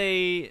only did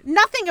they...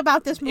 Nothing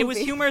about this movie. It was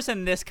humorous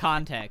in this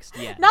context,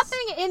 yes. Nothing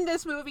in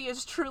this movie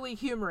is truly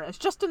humorous.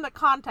 Just in the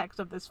context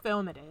of this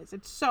film it is.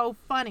 It's so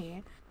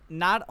funny.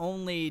 Not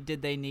only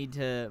did they need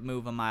to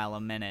move a mile a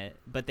minute,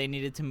 but they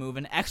needed to move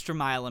an extra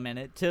mile a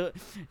minute to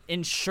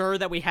ensure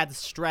that we had the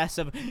stress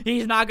of,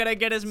 he's not going to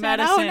get his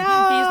medicine. "Oh, no."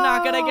 He's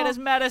not going to get his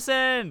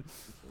medicine.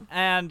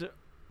 And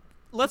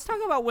let's talk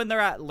about when they're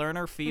at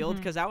Lerner Field,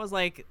 because that was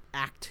like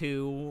Act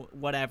 2,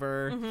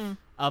 whatever,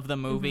 of the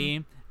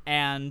movie.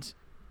 And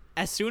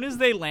as soon as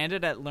they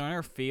landed at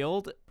Lerner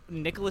Field,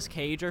 Nicolas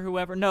Cage or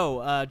whoever,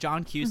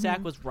 John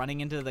Cusack was running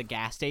into the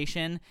gas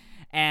station.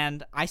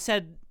 And I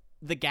said,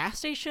 the gas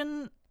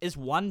station is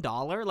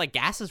 $1? Like,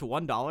 gas is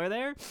 $1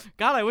 there?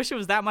 God, I wish it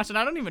was that much, and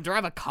I don't even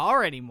drive a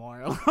car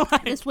anymore.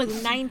 This was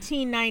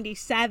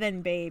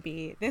 1997,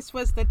 baby. This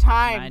was the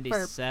time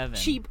 97. for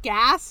cheap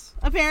gas,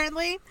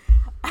 apparently.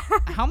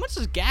 How much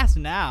is gas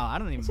now? I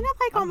don't even. Isn't it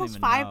like I don't almost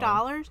even know.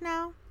 $5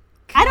 now?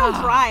 I don't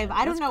God, drive.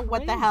 I don't that's know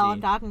what the hell I'm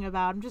crazy. talking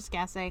about. I'm just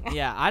guessing.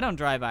 Yeah, I don't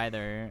drive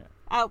either.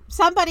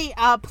 Somebody,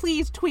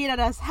 please tweet at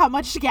us how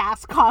much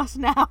gas costs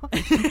now.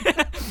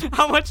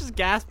 How much is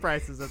gas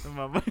prices at the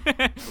moment?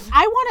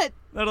 I want to.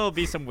 That'll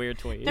be some weird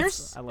tweets.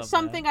 There's I love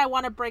something I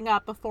want to bring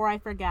up before I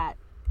forget.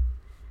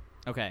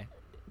 that. Okay.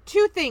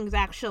 Two things,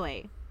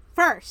 actually.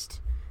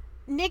 First,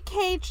 Nick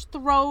Cage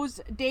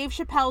throws Dave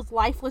Chappelle's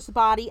lifeless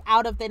body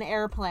out of an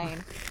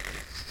airplane.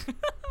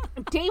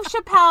 Dave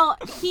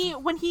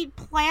Chappelle, when he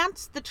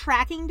plants the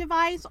tracking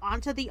device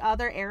onto the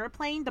other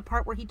airplane, the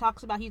part where he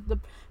talks about he's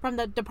from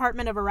the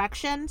Department of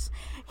Erections,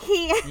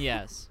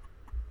 Yes.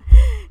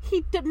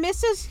 he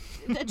misses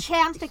the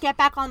chance to get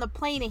back on the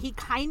plane, and he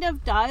kind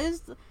of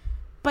does,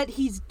 but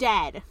he's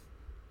dead.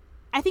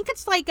 I think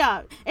it's like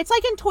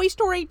in Toy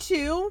Story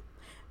 2.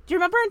 Do you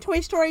remember in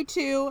Toy Story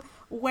 2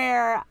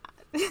 where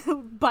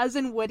Buzz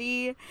and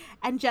Woody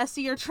and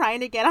Jesse are trying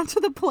to get onto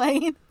the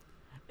plane?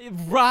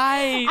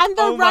 Right. And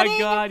they're running, my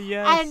God,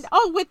 yes.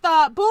 And with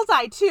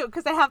Bullseye too,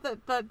 because they have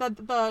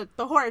the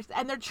horse,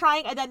 and they're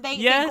trying, and then they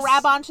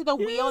grab onto the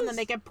wheel, and then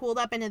they get pulled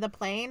up into the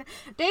plane.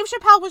 Dave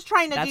Chappelle was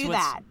trying to do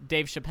that.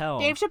 Dave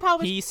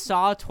Chappelle. He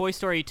saw Toy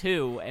Story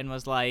 2 and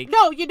was like,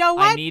 "No, you know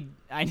what? I need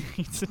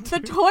to do the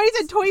toys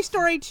in Toy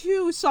Story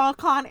 2 saw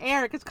Con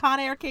Air, because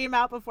Con Air came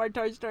out before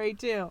Toy Story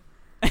 2.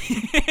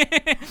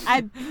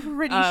 I'm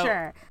pretty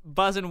sure.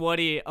 Buzz and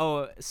Woody.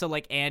 Oh, so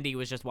like Andy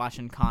was just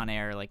watching Con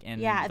Air, like in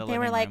the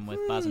living room with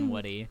Buzz and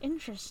Woody.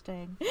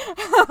 Interesting.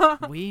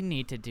 We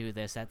need to do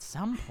this at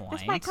some point.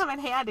 This might come in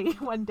handy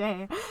one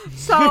day.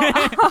 So,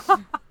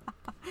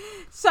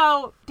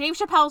 so Dave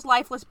Chappelle's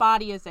lifeless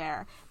body is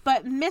there,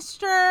 but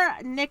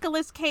Mr.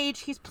 Nicolas Cage,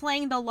 he's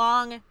playing the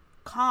long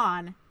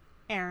Con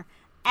Air,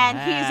 and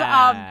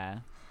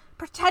he's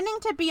pretending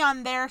to be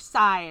on their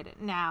side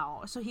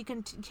now, so he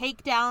can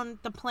take down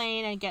the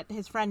plane and get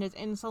his friend his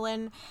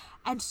insulin,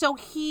 and so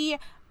he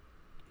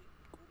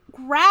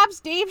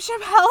grabs Dave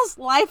Chappelle's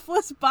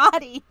lifeless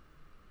body.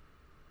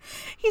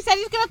 He said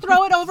he's gonna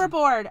throw it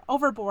overboard,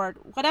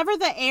 whatever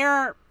the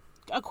air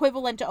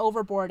equivalent to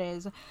overboard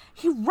is.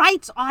 He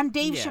writes on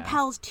Dave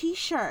Chappelle's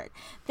t-shirt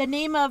the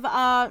name of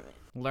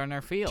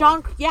Lerner Field.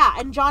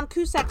 And John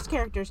Cusack's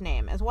character's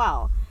name as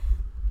well.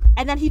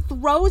 And then he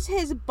throws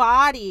his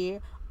body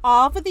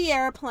off of the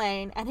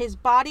airplane, and his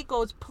body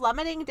goes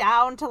plummeting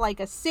down to like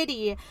a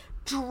city,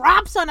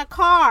 drops on a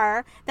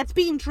car that's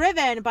being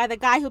driven by the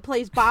guy who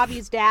plays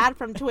Bobby's dad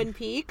from Twin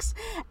Peaks,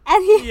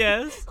 and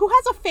who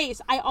has a face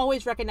I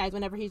always recognize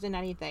whenever he's in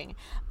anything.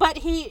 But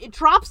he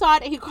drops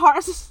on, and he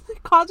causes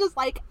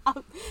like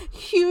a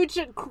huge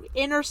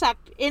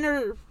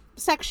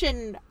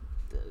intersection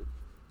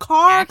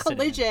car accident.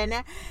 Collision.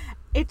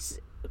 It's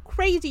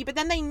crazy, but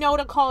then they know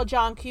to call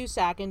John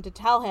Cusack and to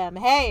tell him,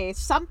 hey,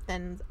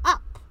 something's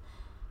up.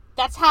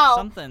 That's how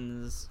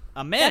something's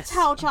amiss. That's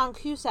how John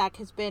Cusack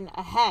has been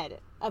ahead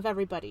of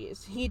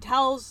everybody's. He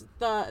tells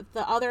the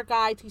other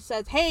guys, he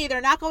says, hey,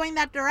 they're not going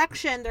that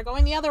direction, they're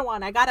going the other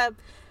one. I got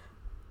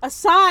a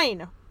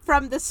sign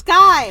from the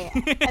sky.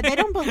 And they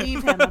don't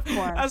believe him, of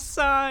course. A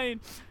sign.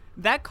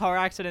 That car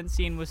accident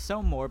scene was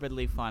so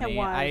morbidly funny.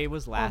 I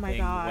was laughing way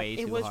too hard.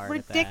 It was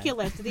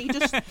ridiculous. He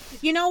just,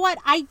 you know what?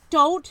 I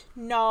don't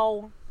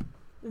know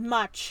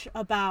much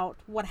about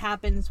what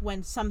happens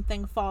when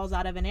something falls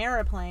out of an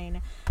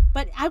airplane,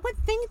 but I would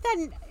think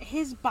that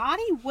his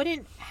body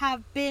wouldn't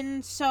have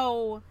been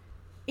so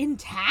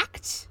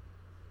intact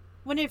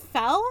when it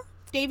fell.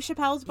 Dave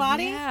Chappelle's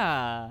body.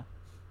 Yeah.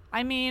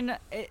 I mean,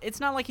 it's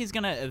not like he's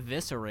gonna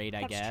eviscerate,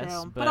 I guess.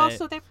 That's true. But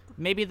also,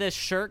 maybe the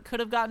shirt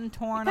could have gotten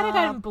torn up. Could have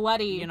gotten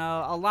bloody. You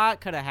know, a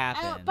lot could have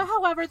happened. But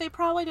however, they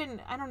probably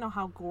didn't. I don't know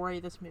how gory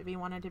this movie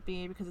wanted to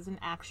be because it's an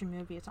action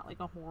movie. It's not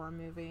like a horror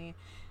movie.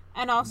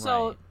 And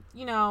also,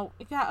 you know,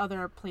 you got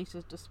other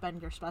places to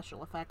spend your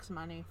special effects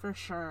money, for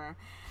sure.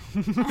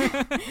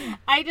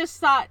 I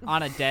just thought...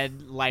 On a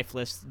dead,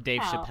 lifeless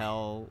Dave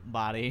Chappelle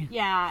body.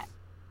 Yeah.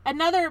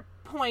 Another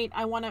point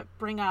I want to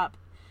bring up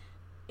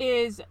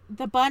is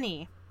the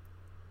bunny,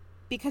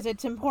 because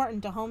it's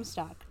important to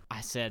Homestuck.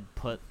 I said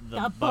put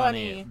the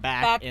bunny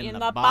back in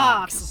the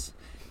box.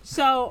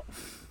 So,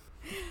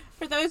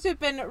 for those who've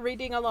been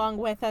reading along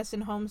with us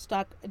in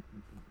Homestuck,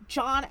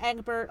 John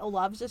Egbert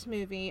loves this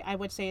movie. I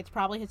would say it's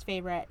probably his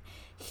favorite.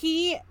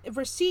 He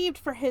received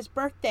for his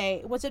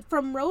birthday, was it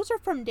from Rose or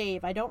from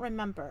Dave? I don't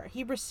remember.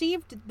 He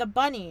received the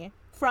bunny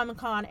from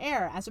Con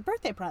Air as a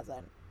birthday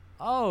present.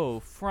 Oh,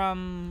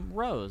 from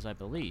Rose, I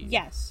believe.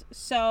 Yes.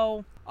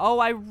 So... Oh,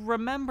 I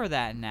remember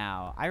that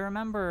now. I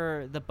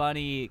remember the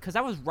bunny, because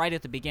that was right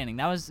at the beginning.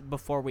 That was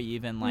before we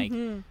even, like...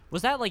 Mm-hmm.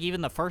 Was that, like,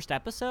 even the first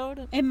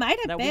episode? It might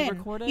have been. We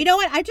recorded? You know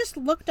what? I just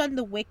looked on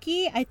the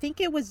wiki. I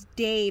think it was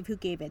Dave who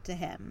gave it to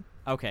him.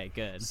 Okay,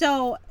 good.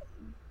 So,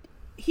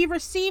 he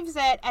receives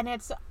it, and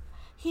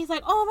he's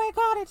like, oh my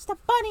god, it's the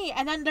bunny!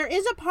 And then there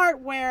is a part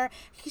where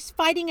he's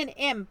fighting an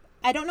imp.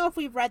 I don't know if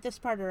we've read this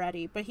part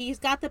already, but he's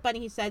got the bunny.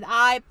 He said,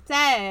 I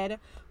said,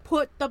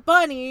 put the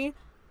bunny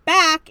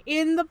back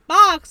in the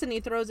box, and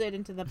he throws it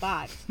into the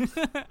box.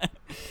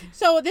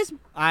 So this...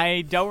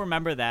 I don't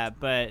remember that,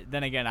 but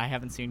then again, I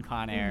haven't seen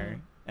Con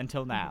Air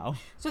until now.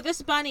 So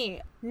this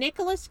bunny,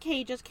 Nicolas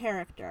Cage's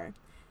character,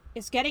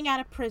 is getting out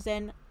of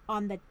prison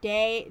on the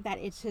day that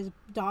it's his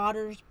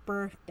daughter's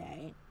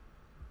birthday.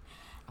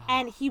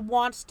 And he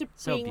wants to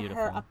bring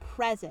her a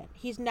present.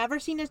 He's never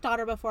seen his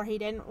daughter before. He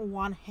didn't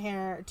want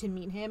her to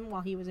meet him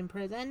while he was in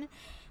prison.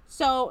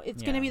 So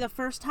it's going to be the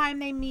first time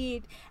they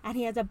meet, and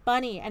he has a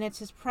bunny, and it's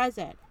his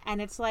present. And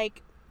it's,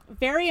 like,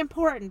 very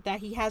important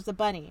that he has the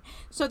bunny.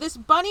 So this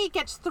bunny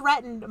gets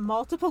threatened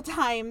multiple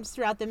times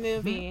throughout the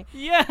movie.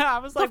 Yeah, I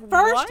was like,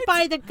 first what?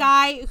 By the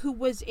guy who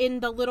was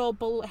in the little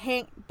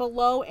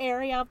below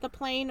area of the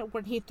plane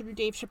when he threw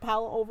Dave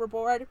Chappelle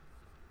overboard.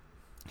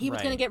 He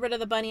was going to get rid of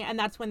the bunny, and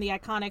that's when the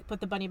iconic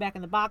put the bunny back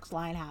in the box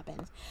line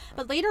happens.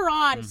 But later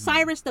on,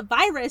 Cyrus the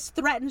Virus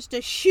threatens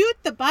to shoot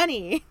the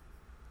bunny.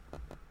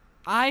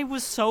 I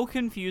was so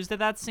confused at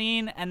that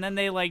scene, and then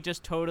they, like,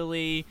 just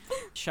totally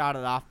shot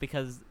it off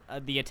because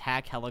the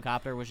attack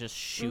helicopter was just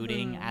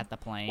shooting at the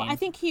plane. Well, I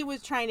think he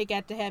was trying to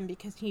get to him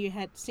because he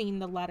had seen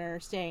the letter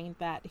saying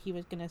that he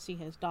was going to see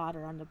his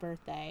daughter on the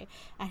birthday.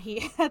 And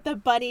he had the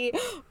bunny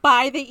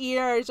by the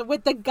ears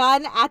with the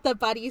gun at the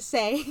bunny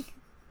saying...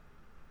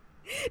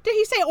 Did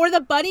he say, or the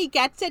bunny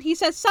gets it? He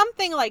says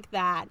something like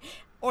that.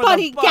 Or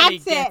bunny the bunny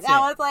gets it.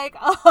 I was like,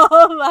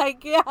 oh my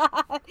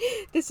god.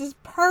 This is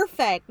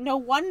perfect. No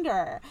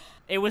wonder.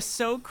 It was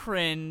so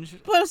cringe.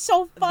 But it was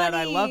so funny. That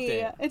I loved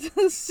it. It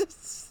was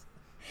just...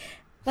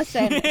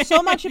 Listen,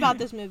 so much about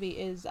this movie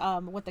is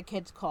what the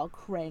kids call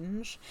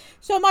cringe.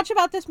 So much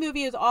about this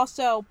movie is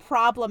also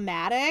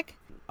problematic.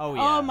 Oh,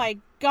 yeah. Oh, my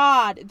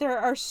God. There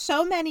are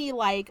so many,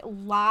 like,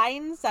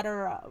 lines that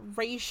are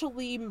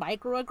racially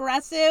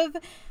microaggressive.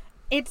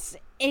 It's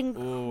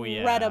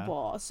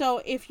incredible.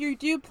 So if you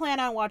do plan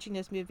on watching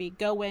this movie,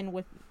 go in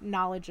with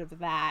knowledge of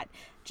that.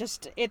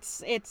 Just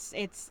it's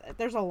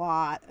there's a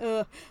lot.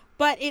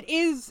 But it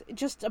is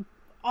just a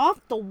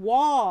off the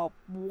wall,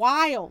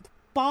 wild,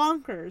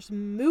 bonkers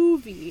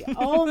movie.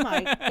 Oh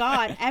my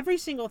god. Every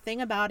single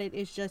thing about it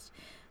is just,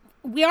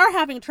 we are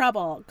having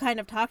trouble kind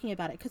of talking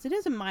about it because it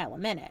is a mile a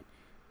minute.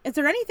 Is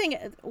there anything,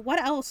 what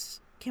else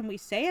can we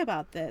say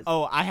about this?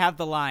 Oh, I have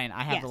the line.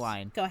 The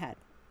line. Go ahead.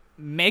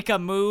 Make a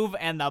move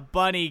and the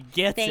bunny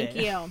gets it.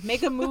 Thank you.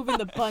 Make a move and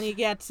the bunny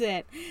gets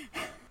it.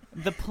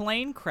 The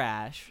plane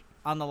crash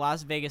on the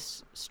Las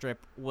Vegas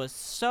Strip was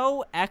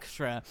so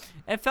extra.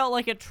 It felt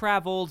like it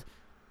traveled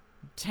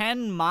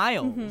 10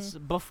 miles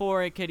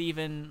before it could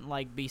even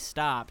like be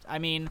stopped. I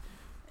mean,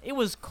 it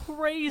was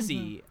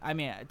crazy. I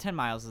mean, 10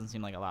 miles doesn't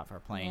seem like a lot for a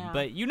plane,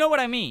 but you know what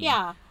I mean.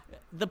 Yeah.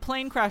 The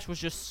plane crash was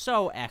just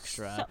so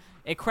extra.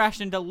 It crashed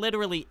into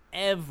literally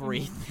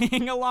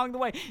everything along the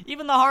way,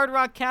 even the Hard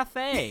Rock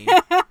Cafe.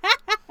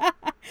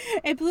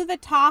 It blew the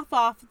top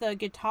off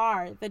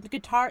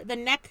the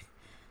neck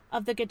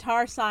of the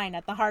guitar sign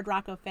at the Hard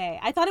Rock Cafe.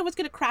 I thought it was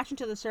going to crash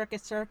into the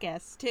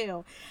Circus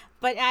too,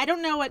 but I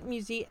don't know what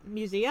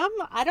museum.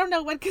 I don't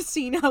know what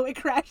casino it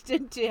crashed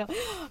into.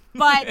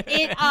 But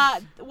it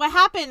what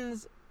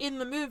happens in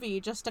the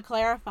movie, just to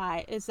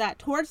clarify, is that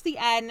towards the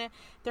end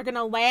they're going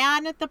to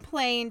land at the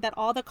plane that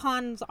all the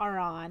cons are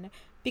on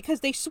because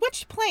they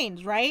switched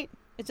planes, right?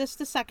 Is this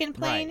the second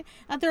plane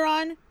that they're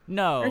on?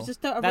 No, or is this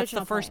the original that's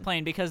the first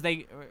plane because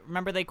they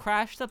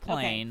crashed the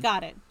plane. Okay,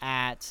 got it.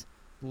 At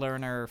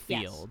Lerner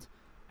Field,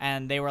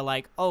 and they were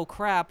like, oh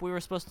crap, we were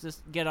supposed to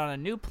get on a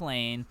new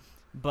plane,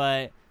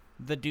 but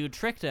the dude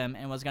tricked him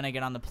and was gonna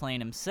get on the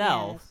plane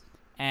himself,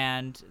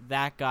 and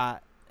that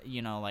got,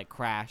 like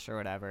crashed or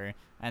whatever,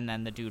 and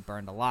then the dude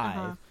burned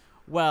alive.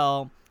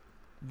 Well,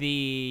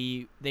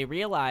 they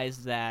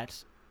realized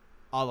that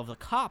all of the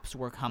cops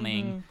were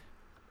coming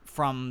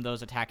from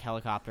those attack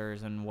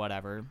helicopters and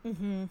whatever,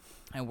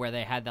 and where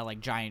they had that like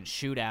giant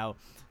shootout,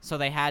 so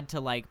they had to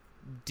like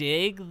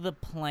dig the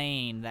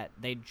plane that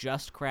they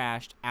just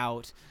crashed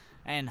out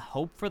and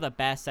hope for the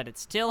best that it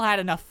still had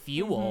enough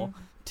fuel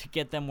to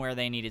get them where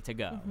they needed to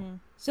go.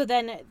 So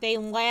then they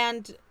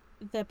land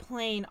the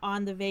plane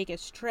on the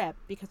Vegas Strip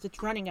because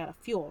it's running out of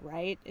fuel,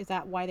 right? Is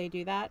that why they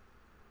do that?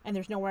 And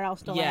there's nowhere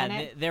else to land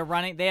it?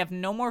 Yeah, they have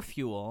no more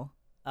fuel.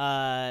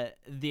 The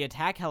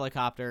attack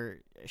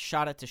helicopter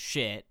shot it to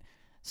shit,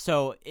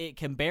 so it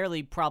can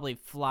barely probably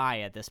fly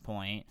at this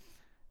point,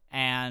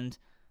 and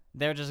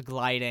they're just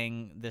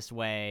gliding this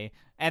way.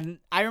 And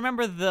I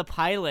remember the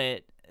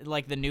pilot,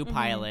 like the new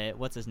pilot,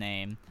 what's his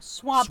name?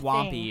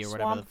 Swampy or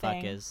whatever the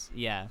fuck is.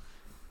 Yeah.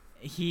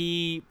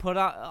 He put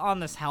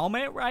on this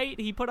helmet, right?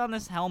 He put on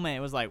this helmet.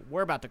 It was like,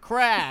 we're about to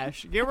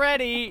crash. Get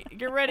ready.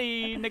 Get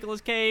ready,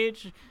 Nicolas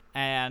Cage.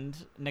 And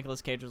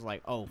Nicolas Cage was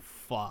like, oh,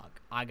 fuck.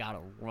 I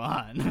gotta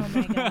run. Oh,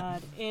 my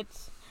God.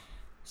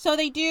 So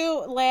they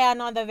do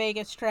land on the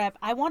Vegas Strip.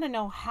 I want to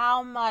know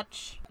how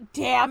much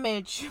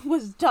damage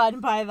was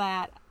done by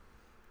that.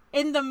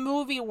 In the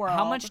movie world.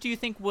 How much do you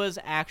think was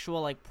actual,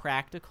 like,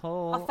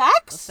 practical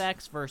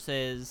effects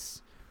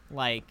versus,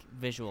 like,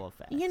 visual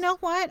effects? You know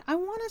what? I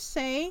want to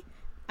say,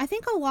 I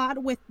think a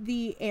lot with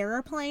the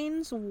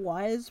airplanes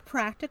was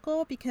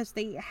practical because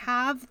they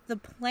have the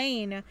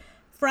plane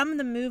from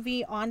the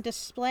movie on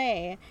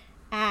display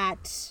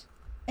at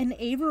an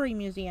Avery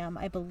Museum,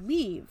 I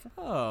believe.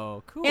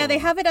 Oh, cool. Yeah, they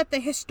have it at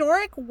the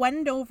historic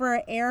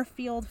Wendover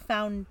Airfield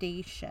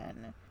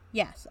Foundation.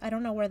 Yes, I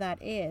don't know where that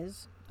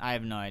is. I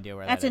have no idea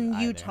where that's that is.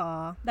 That's in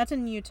Utah. That's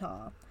in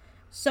Utah.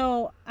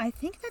 So I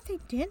think that they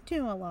did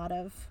do a lot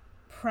of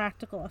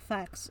practical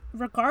effects.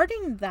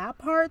 Regarding that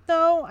part,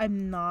 though,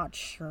 I'm not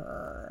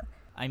sure.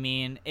 I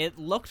mean, it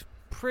looked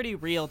pretty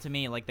real to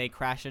me. Like, they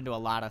crashed into a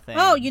lot of things.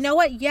 Oh, you know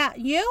what? Yeah,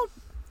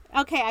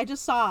 Okay, I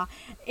just saw.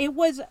 It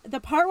was the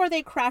part where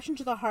they crashed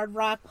into the Hard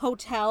Rock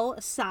Hotel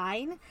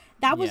sign.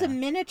 That was a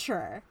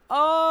miniature.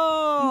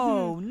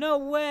 Oh, no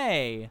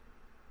way.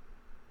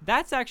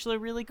 That's actually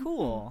really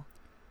cool.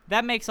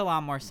 That makes a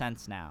lot more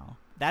sense now.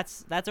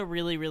 That's a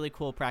really, really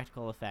cool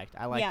practical effect.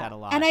 I like that a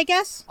lot. And I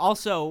guess...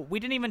 Also, we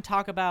didn't even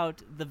talk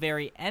about the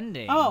very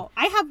ending. Oh,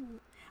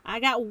 I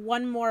got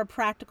one more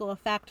practical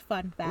effect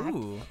fun fact.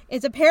 Ooh.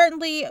 Is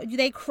apparently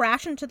they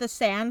crash into the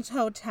Sands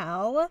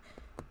Hotel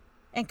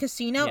and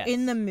Casino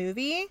in the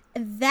movie.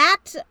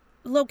 That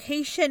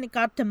location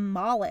got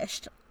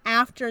demolished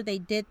after they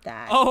did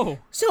that. Oh.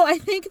 So I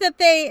think that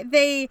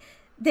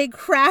they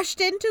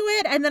crashed into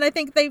it, and then I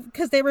think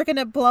because they were going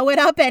to blow it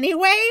up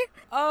anyway.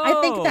 Oh.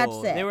 I think that's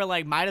it. They were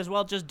like, might as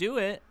well just do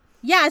it.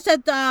 Yeah, it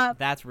said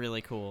That's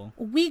really cool.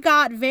 We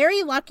got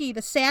very lucky.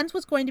 The Sands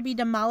was going to be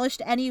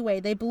demolished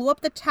anyway. They blew up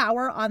the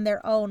tower on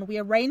their own. We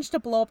arranged to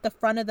blow up the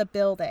front of the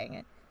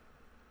building.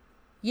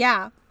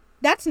 Yeah,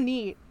 that's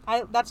neat.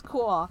 That's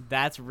cool.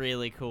 That's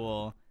really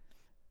cool.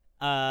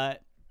 But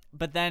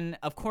then,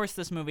 of course,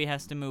 this movie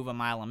has to move a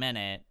mile a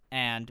minute,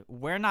 and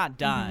we're not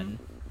done.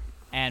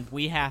 And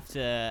we have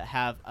to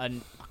have a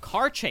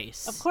car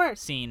chase of course.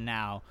 Scene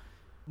now.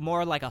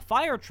 More like a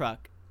fire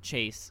truck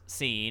chase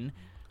scene.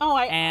 Oh,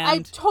 I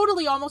And-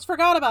 totally almost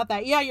forgot about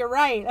that. Yeah, you're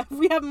right.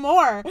 We have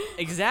more.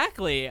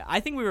 Exactly. I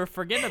think we were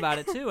forgetting about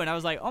it too, and I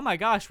was like, oh my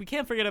gosh, we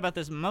can't forget about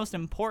this most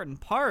important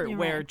part You're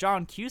where right.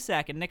 John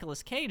Cusack and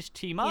Nicolas Cage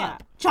team Yeah.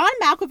 up. John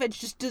Malkovich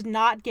just does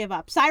not give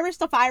up. Cyrus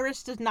the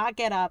Virus does not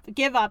give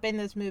up in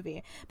this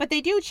movie. But they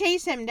do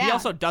chase him down. He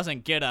also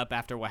doesn't get up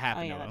after what Oh,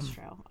 happened yeah, to that's him.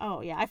 true.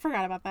 Oh, yeah, I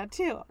forgot about that,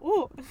 too.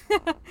 Ooh.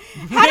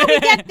 How do we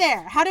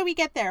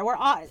get there?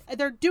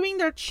 They're doing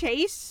their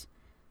chase.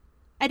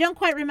 I don't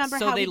quite remember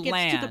So how he they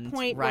gets to the land,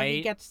 point where he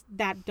right? gets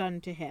that done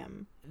to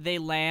him. They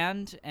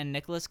land, and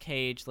Nicolas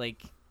Cage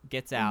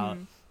gets out,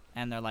 Mm-hmm.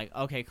 and they're like,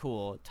 okay,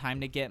 cool, time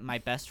to get my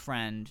best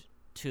friend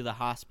to the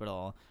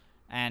hospital,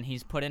 and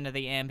he's put into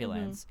the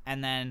ambulance. Mm-hmm.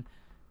 And then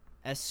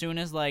as soon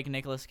as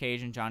Nicolas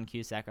Cage and John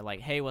Cusack are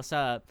like, hey, what's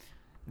up,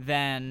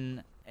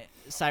 then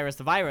Cyrus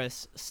the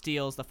Virus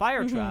steals the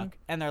fire Mm-hmm. truck,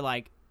 and they're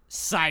like,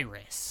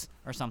 Cyrus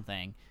or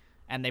something,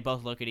 and they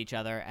both look at each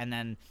other, and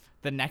then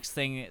the next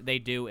thing they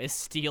do is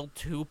steal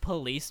 2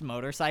 police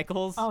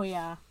motorcycles. Oh,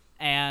 yeah.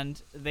 And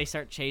they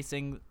start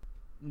chasing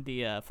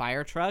the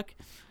fire truck.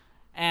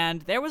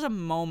 And there was a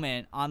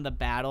moment on the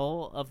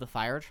battle of the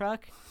fire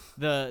truck,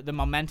 the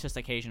momentous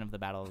occasion of the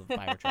battle of the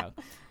fire truck,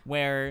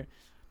 where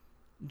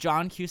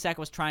John Cusack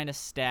was trying to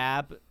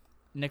stab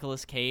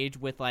Nicolas Cage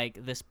with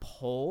this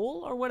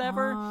pole or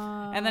whatever,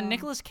 and then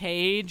Nicolas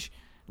Cage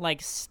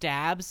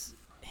stabs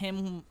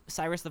him,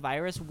 Cyrus the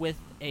Virus, with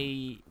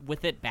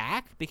it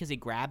back because he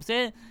grabs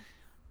it,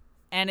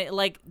 and it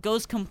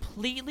goes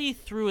completely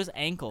through his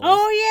ankles.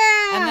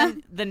 Oh, yeah.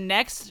 And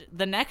then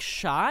the next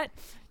shot,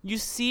 you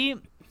see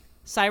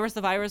Cyrus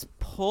the Virus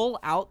pull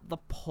out the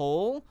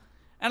pole,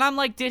 and I'm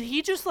like, did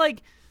he just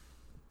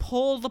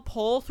pull the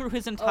pole through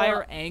his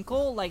entire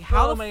ankle?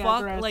 How Oh the my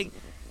God, fuck? gross.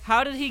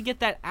 How did he get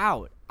that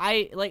out?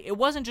 It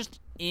wasn't just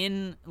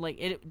in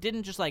it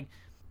didn't just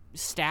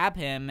stab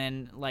him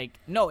and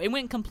no, it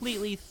went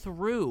completely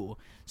through.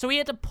 So he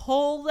had to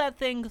pull that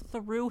thing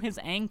through his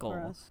ankle.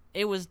 Gross.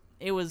 It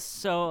was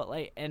so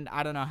and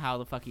I don't know how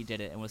the fuck he did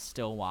it and was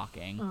still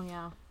walking. Oh,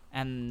 yeah.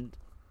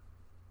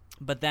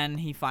 But then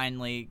he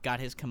finally got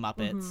his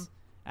comeuppance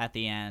at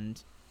the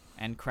end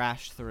and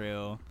crashed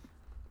through.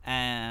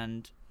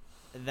 And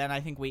then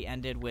I think we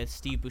ended with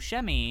Steve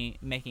Buscemi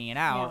making it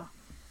out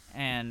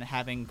and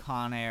having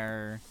Con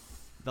Air,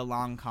 the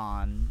Long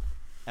Con,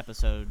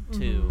 episode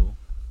 2,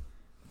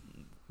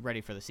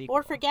 ready for the sequel.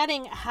 Or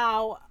forgetting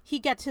how he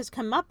gets his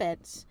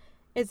comeuppance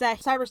is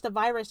that Cyrus the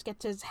Virus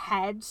gets his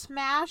head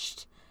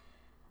smashed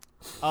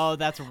Oh,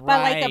 that's right.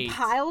 by a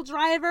pile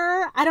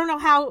driver. I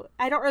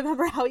don't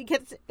remember how he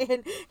gets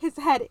his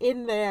head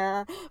in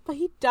there, but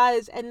he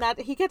does, and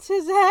that he gets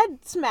his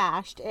head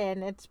smashed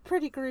in. It's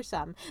pretty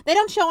gruesome. They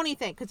don't show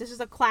anything because this is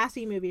a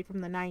classy movie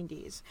from the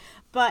 90s,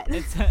 but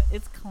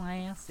It's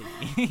classy.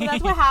 so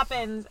that's what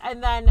happens.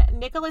 And then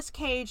Nicolas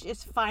Cage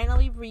is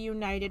finally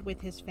reunited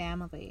with his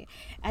family,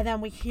 and then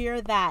we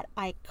hear that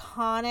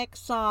iconic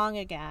song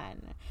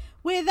again.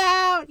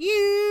 Without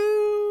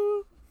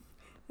you,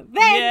 there'd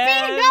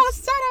be no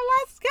Son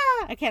of Alaska.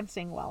 I can't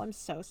sing well. I'm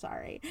so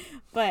sorry,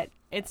 but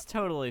It's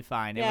totally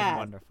fine. It yeah, was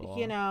wonderful.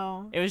 You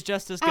know, It was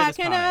just as good I as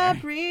Con cannot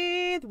Air.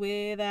 breathe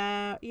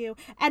without you.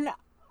 And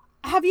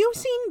have you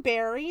seen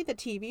Barry, the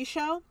TV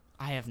show?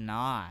 I have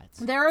not.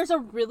 There is a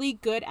really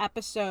good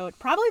episode,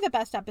 probably the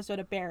best episode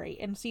of Barry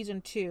in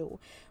season 2,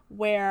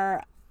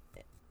 where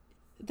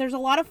there's a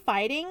lot of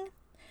fighting,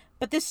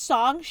 but this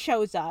song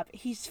shows up.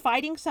 He's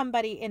fighting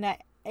somebody in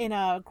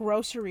a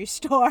grocery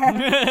store.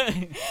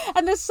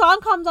 And this song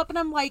comes up and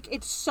I'm like,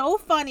 it's so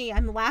funny.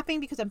 I'm laughing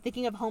because I'm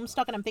thinking of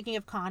Homestuck and I'm thinking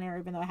of Con Air,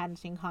 even though I hadn't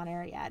seen Con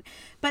Air yet.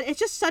 But it's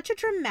just such a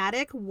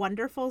dramatic,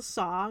 wonderful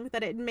song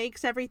that it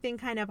makes everything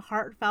kind of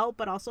heartfelt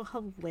but also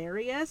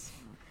hilarious.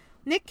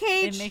 Nick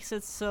Cage. It makes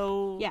it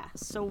so Yeah.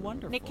 so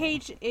wonderful. Nick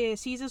Cage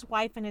sees his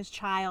wife and his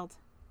child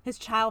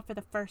for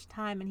the first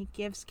time, and he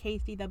gives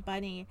Casey the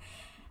bunny,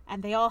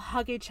 and they all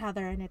hug each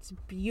other, and it's a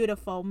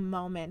beautiful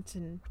moment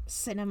in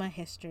cinema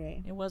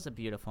history. It was a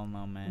beautiful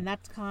moment. And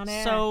that's Con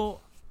Air. So,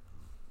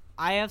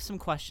 I have some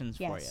questions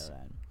for Yes. you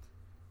then.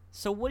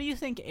 So, what do you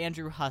think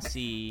Andrew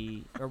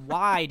Hussey, or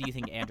why do you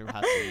think Andrew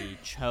Hussey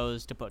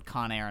chose to put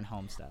Con Air and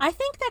Homestuck? I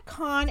think that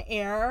Con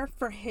Air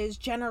for his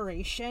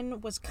generation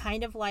was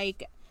kind of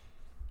like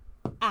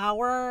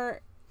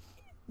our,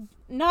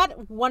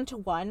 not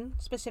one-to-one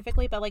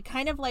specifically, but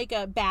kind of like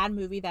a bad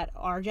movie that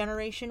our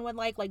generation would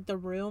like The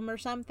Room or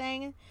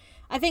something.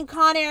 I think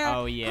Con Air,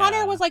 Oh, yeah. Con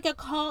Air was like a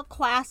cult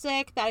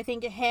classic that I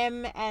think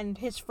him and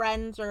his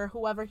friends or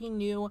whoever he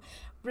knew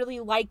really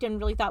liked and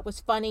really thought was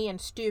funny and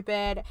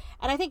stupid.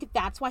 And I think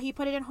that's why he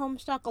put it in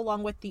Homestuck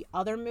along with the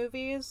other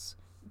movies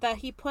that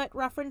he put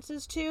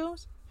references to.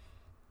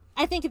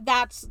 I think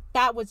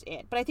that was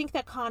it. But I think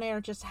that Con Air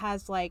just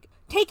has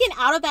taken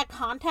out of that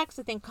context,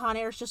 I think Con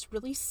Air is just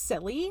really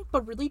silly,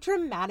 but really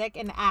dramatic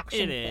and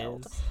action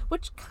filled. is.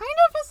 Which kind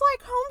of is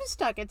like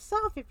Homestuck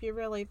itself if you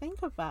really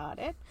think about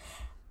it.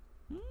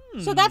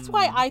 So that's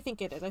why I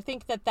think it is. I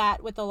think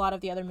that with a lot of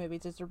the other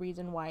movies is the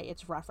reason why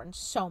it's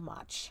referenced so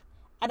much.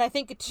 And I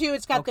think too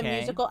it's got the Okay.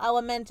 musical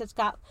element, it's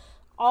got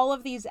all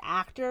of these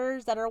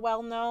actors that are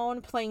well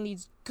known playing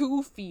these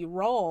goofy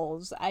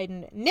roles,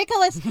 and and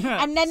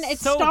then it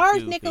So stars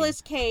goofy. Nicolas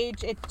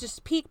Cage. It's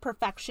just peak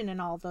perfection in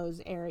all those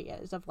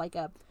areas of like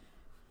a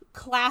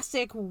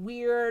classic,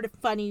 weird,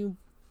 funny,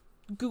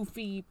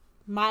 goofy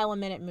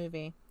mile-a-minute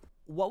movie.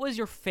 What was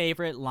your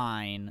favorite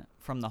line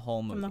from the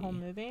whole movie? From the whole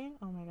movie?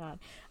 Oh my god!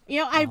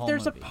 whole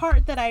There's movie. a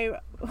part that I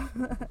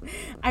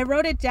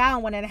wrote it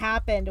down when it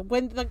happened,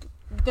 when the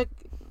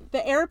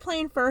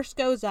airplane first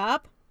goes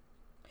up.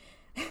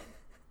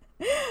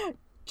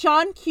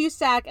 John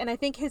Cusack and I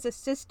think his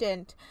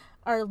assistant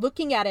are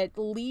looking at it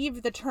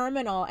leave the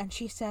terminal, and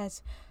she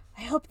says,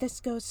 "I hope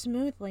this goes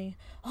smoothly.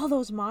 All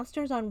those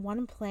monsters on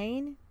one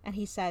plane." And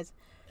he says,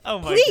 Oh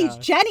my "Please,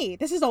 gosh. Jenny,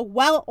 this is a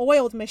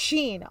well-oiled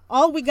machine.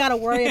 All we gotta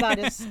worry about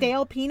is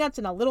stale peanuts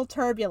and a little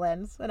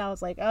turbulence." And I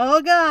was like,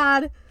 oh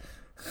god.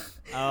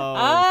 Oh,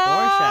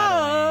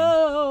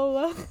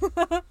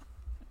 foreshadowing. Oh.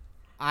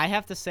 I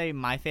have to say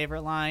my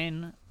favorite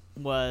line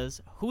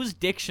was, "Who's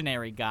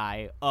dictionary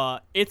guy?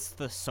 It's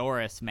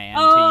Thesaurus man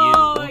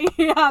to you."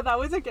 Yeah, that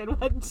was a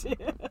good one too.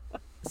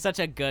 Such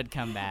a good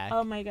comeback.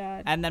 Oh my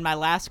god. And then my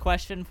last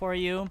question for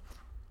you.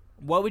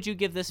 What would you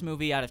give this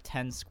movie out of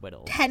 10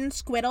 squiddles? 10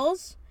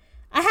 squiddles?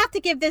 I have to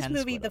give this 10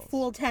 movie the squiddles.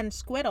 full 10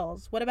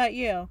 squiddles. What about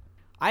you?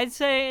 I'd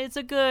say it's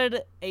a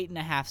good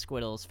 8.5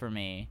 squiddles for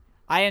me.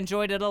 I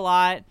enjoyed it a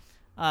lot.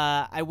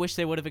 I wish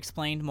they would have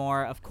explained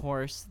more. Of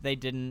course, they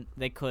didn't.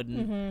 They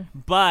couldn't.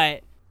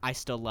 But I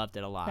still loved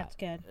it a lot. That's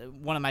good.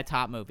 One of my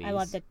top movies. I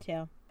loved it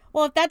too.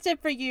 Well, if that's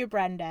it for you,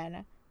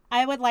 Brendan,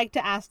 I would like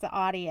to ask the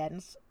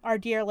audience, our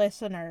dear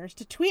listeners,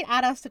 to tweet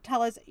at us to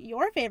tell us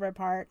your favorite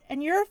part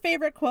and your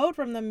favorite quote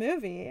from the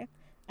movie.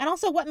 And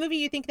also what movie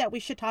you think that we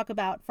should talk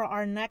about for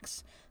our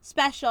next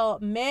special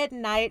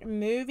Midnight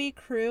Movie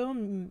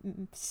Crew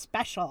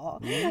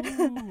special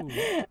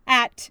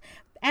at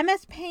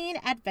MS Pain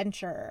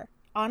Adventure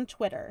on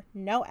Twitter,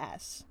 no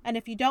S. And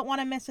if you don't want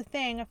to miss a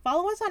thing,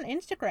 follow us on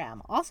Instagram,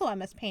 also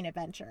MS Pain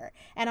Adventure,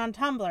 and on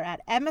Tumblr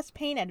at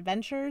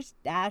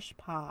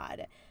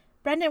mspainadventures-pod.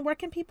 Brendan, where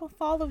can people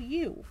follow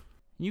you?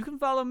 You can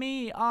follow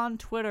me on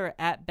Twitter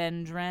at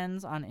Ben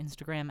Drenz, on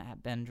Instagram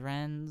at Ben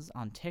Drenz,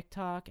 on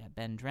TikTok at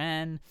Ben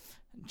Dren.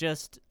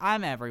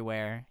 I'm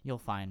everywhere. You'll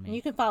find me.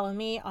 You can follow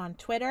me on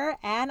Twitter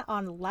and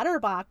on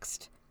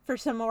Letterboxd for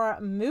some more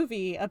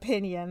movie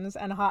opinions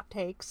and hot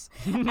takes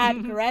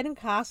at Gren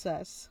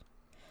Casas.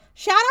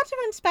 Shout out to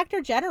Inspector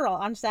General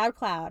on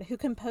SoundCloud, who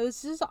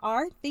composes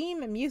our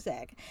theme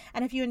music.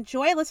 And if you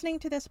enjoy listening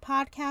to this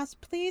podcast,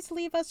 please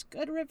leave us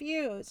good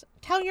reviews.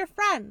 Tell your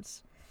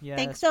friends. Yes,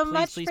 Thanks so please,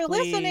 much please, for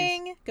please.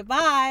 listening.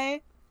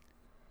 Goodbye.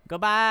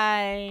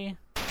 Goodbye.